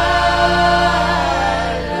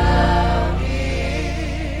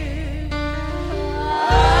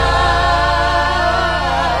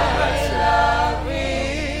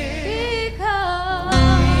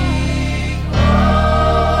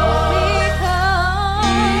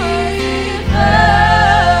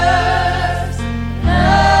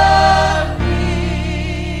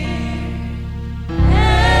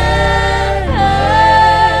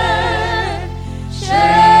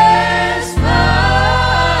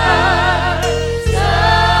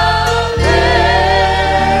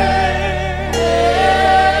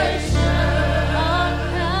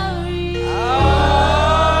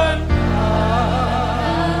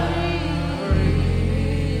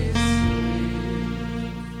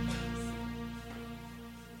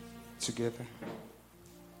 Together.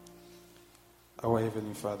 Our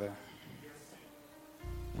Heavenly Father,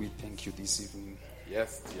 we thank you this evening.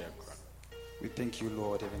 Yes, dear God. We thank you,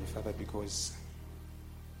 Lord, Heavenly Father, because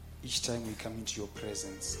each time we come into your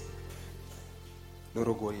presence, Lord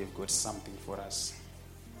of God, you've got something for us.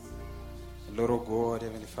 Lord of God,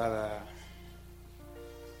 Heavenly Father,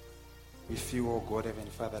 we feel, oh God, Heavenly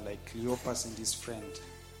Father, like Cleopas and his friend,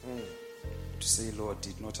 to say, Lord,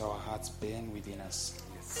 did not our hearts burn within us?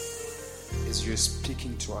 As you're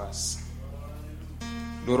speaking to us,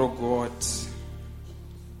 Lord of God,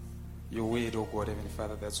 your word, oh God, Heavenly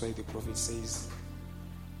Father, that's why the prophet says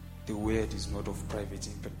the word is not of private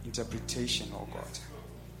interpretation, oh God.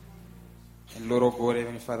 And Lord, oh God,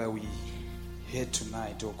 Heavenly Father, we heard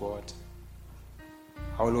tonight, oh God,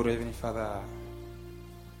 how, Lord, Heavenly Father,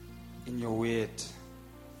 in your word,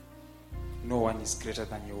 no one is greater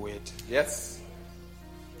than your word. Yes.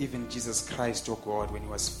 Even Jesus Christ, oh God, when he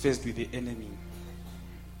was faced with the enemy,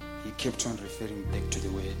 he kept on referring back to the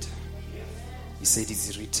word. He said,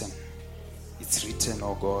 it's written. It's written,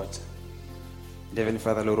 oh God. And Heavenly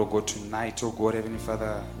Father, Lord, oh God, tonight, oh God, Heavenly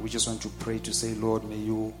Father, we just want to pray to say, Lord, may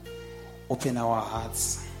you open our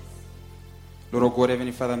hearts. Lord, oh God,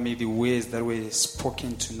 Heavenly Father, may the words that were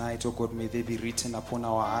spoken tonight, oh God, may they be written upon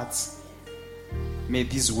our hearts. May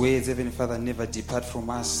these words, Heavenly Father, never depart from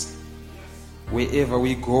us. Wherever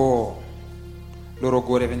we go, Lord, oh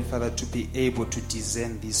God, Heavenly Father, to be able to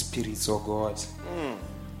discern these spirits, oh God.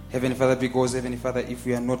 Heavenly Father, because, Heavenly Father, if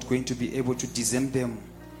we are not going to be able to discern them,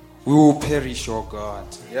 we will perish, oh God.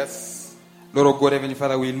 Yes. Lord, oh God, Heavenly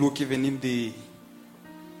Father, we look even in the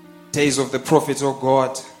days of the prophets, oh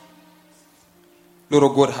God. Lord,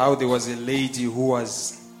 oh God, how there was a lady who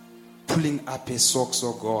was pulling up her socks,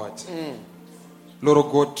 oh God. Lord, oh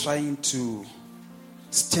God, trying to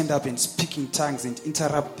stand up and speak in tongues and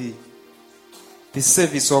interrupt the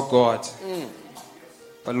service, oh God.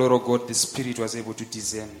 But Lord, oh God, the spirit was able to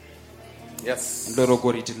discern. Yes. And Lord, oh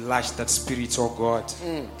God, it lashed that spirit, oh God.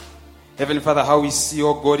 Heavenly Father, how we see,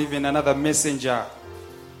 oh God, even another messenger.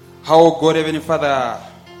 How, oh God, Heavenly Father,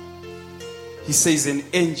 he says an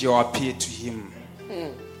angel appeared to him.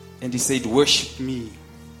 And he said, worship me.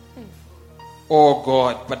 Oh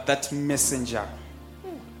God, but that messenger,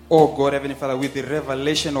 oh God, Heavenly Father, with the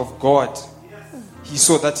revelation of God, he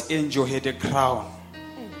saw that angel had a crown.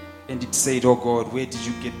 And it said, oh God, where did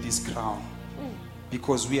you get this crown?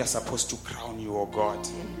 Because we are supposed to crown you, oh God.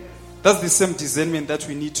 That's the same discernment that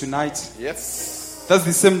we need tonight. Yes. That's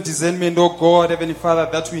the same discernment, oh God, Heavenly Father,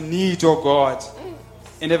 that we need, oh God.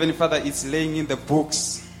 And Heavenly Father, it's laying in the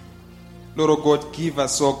books. Lord, oh God, give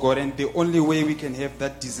us, oh God. And the only way we can have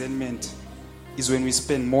that discernment is when we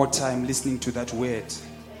spend more time listening to that word.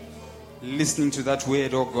 Listening to that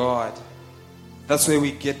word, oh God. That's where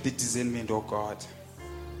we get the discernment, oh God.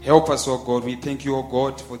 Help us, oh God. We thank you, oh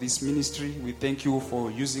God, for this ministry. We thank you for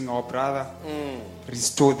using our brother.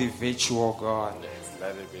 Restore the virtue, oh God.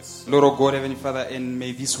 Let it be so. Lord, oh God, Heavenly Father, and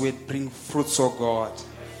may this word bring fruits, oh God.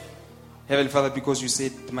 Heavenly Father, because you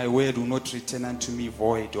said my word will not return unto me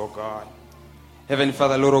void, oh God. Heavenly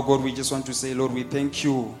Father, Lord, oh God, we just want to say, Lord, we thank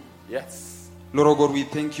you. Yes. Lord, oh God, we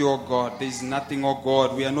thank you, oh God. There is nothing, oh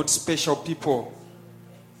God. We are not special people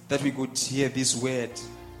that we could hear this word.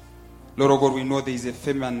 Lord, oh God, we know there is a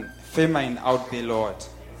famine out there, Lord,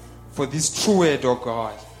 for this true word, oh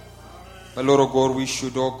God. But Lord, oh God, we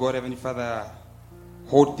should, oh God, Heavenly Father,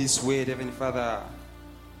 hold this word, Heavenly Father,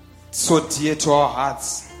 so dear to our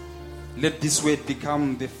hearts. Let this word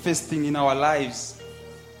become the first thing in our lives.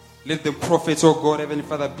 Let the prophets, oh God, Heavenly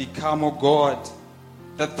Father, become, oh God,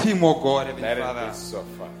 the theme, oh God, Heavenly Let Father. it be so,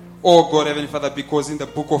 Father. Oh God, Heavenly Father, because in the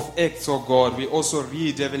book of Acts, oh God, we also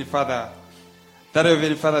read, Heavenly Father, that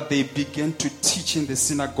Heavenly Father, they began to teach in the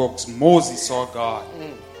synagogues Moses, oh God.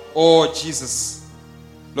 Oh Jesus.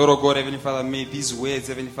 Lord, oh God, Heavenly Father, may these words,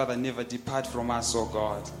 Heavenly Father, never depart from us, oh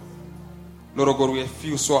God. Lord, oh God, we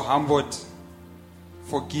feel so humbled.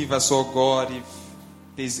 Forgive us, oh God, if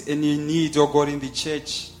there's any need, oh God, in the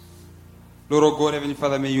church. Lord, oh God, Heavenly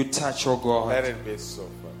Father, may you touch, oh God. Let it be so,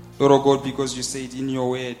 Father. Lord, oh God, because you said in your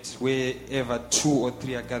word, wherever 2 or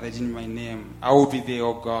 3 are gathered in my name, I will be there,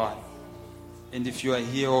 oh God. And if you are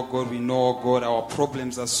here, oh God, we know, oh God, our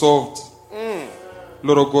problems are solved.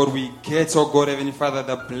 Lord, oh God, we get, oh God, Heavenly Father,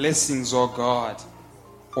 the blessings, oh God,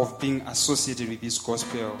 of being associated with this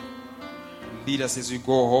gospel. Lead us as we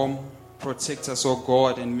go home. Protect us, oh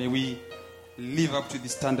God, and may we live up to the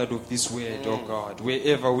standard of this word, oh God.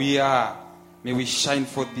 Wherever we are, may we shine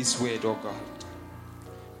forth this word, oh God.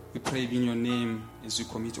 We pray in your name as we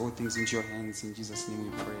commit all things into your hands. In Jesus'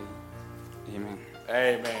 name we pray. Amen.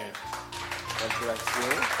 Amen. God bless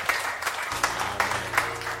you. Amen.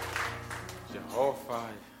 Jehovah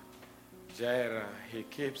Jireh, he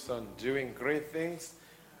keeps on doing great things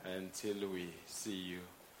until we see you.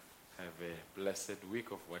 Have a blessed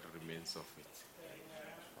week of what remains of it.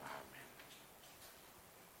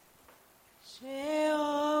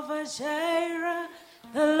 Jehovah Jireh,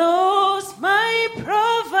 the Lord's my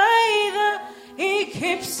provider. He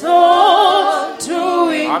keeps on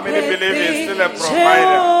doing How many great believe he's still a things. provider?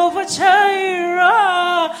 Jehovah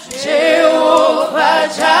Jireh, Jehovah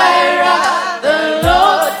Jireh,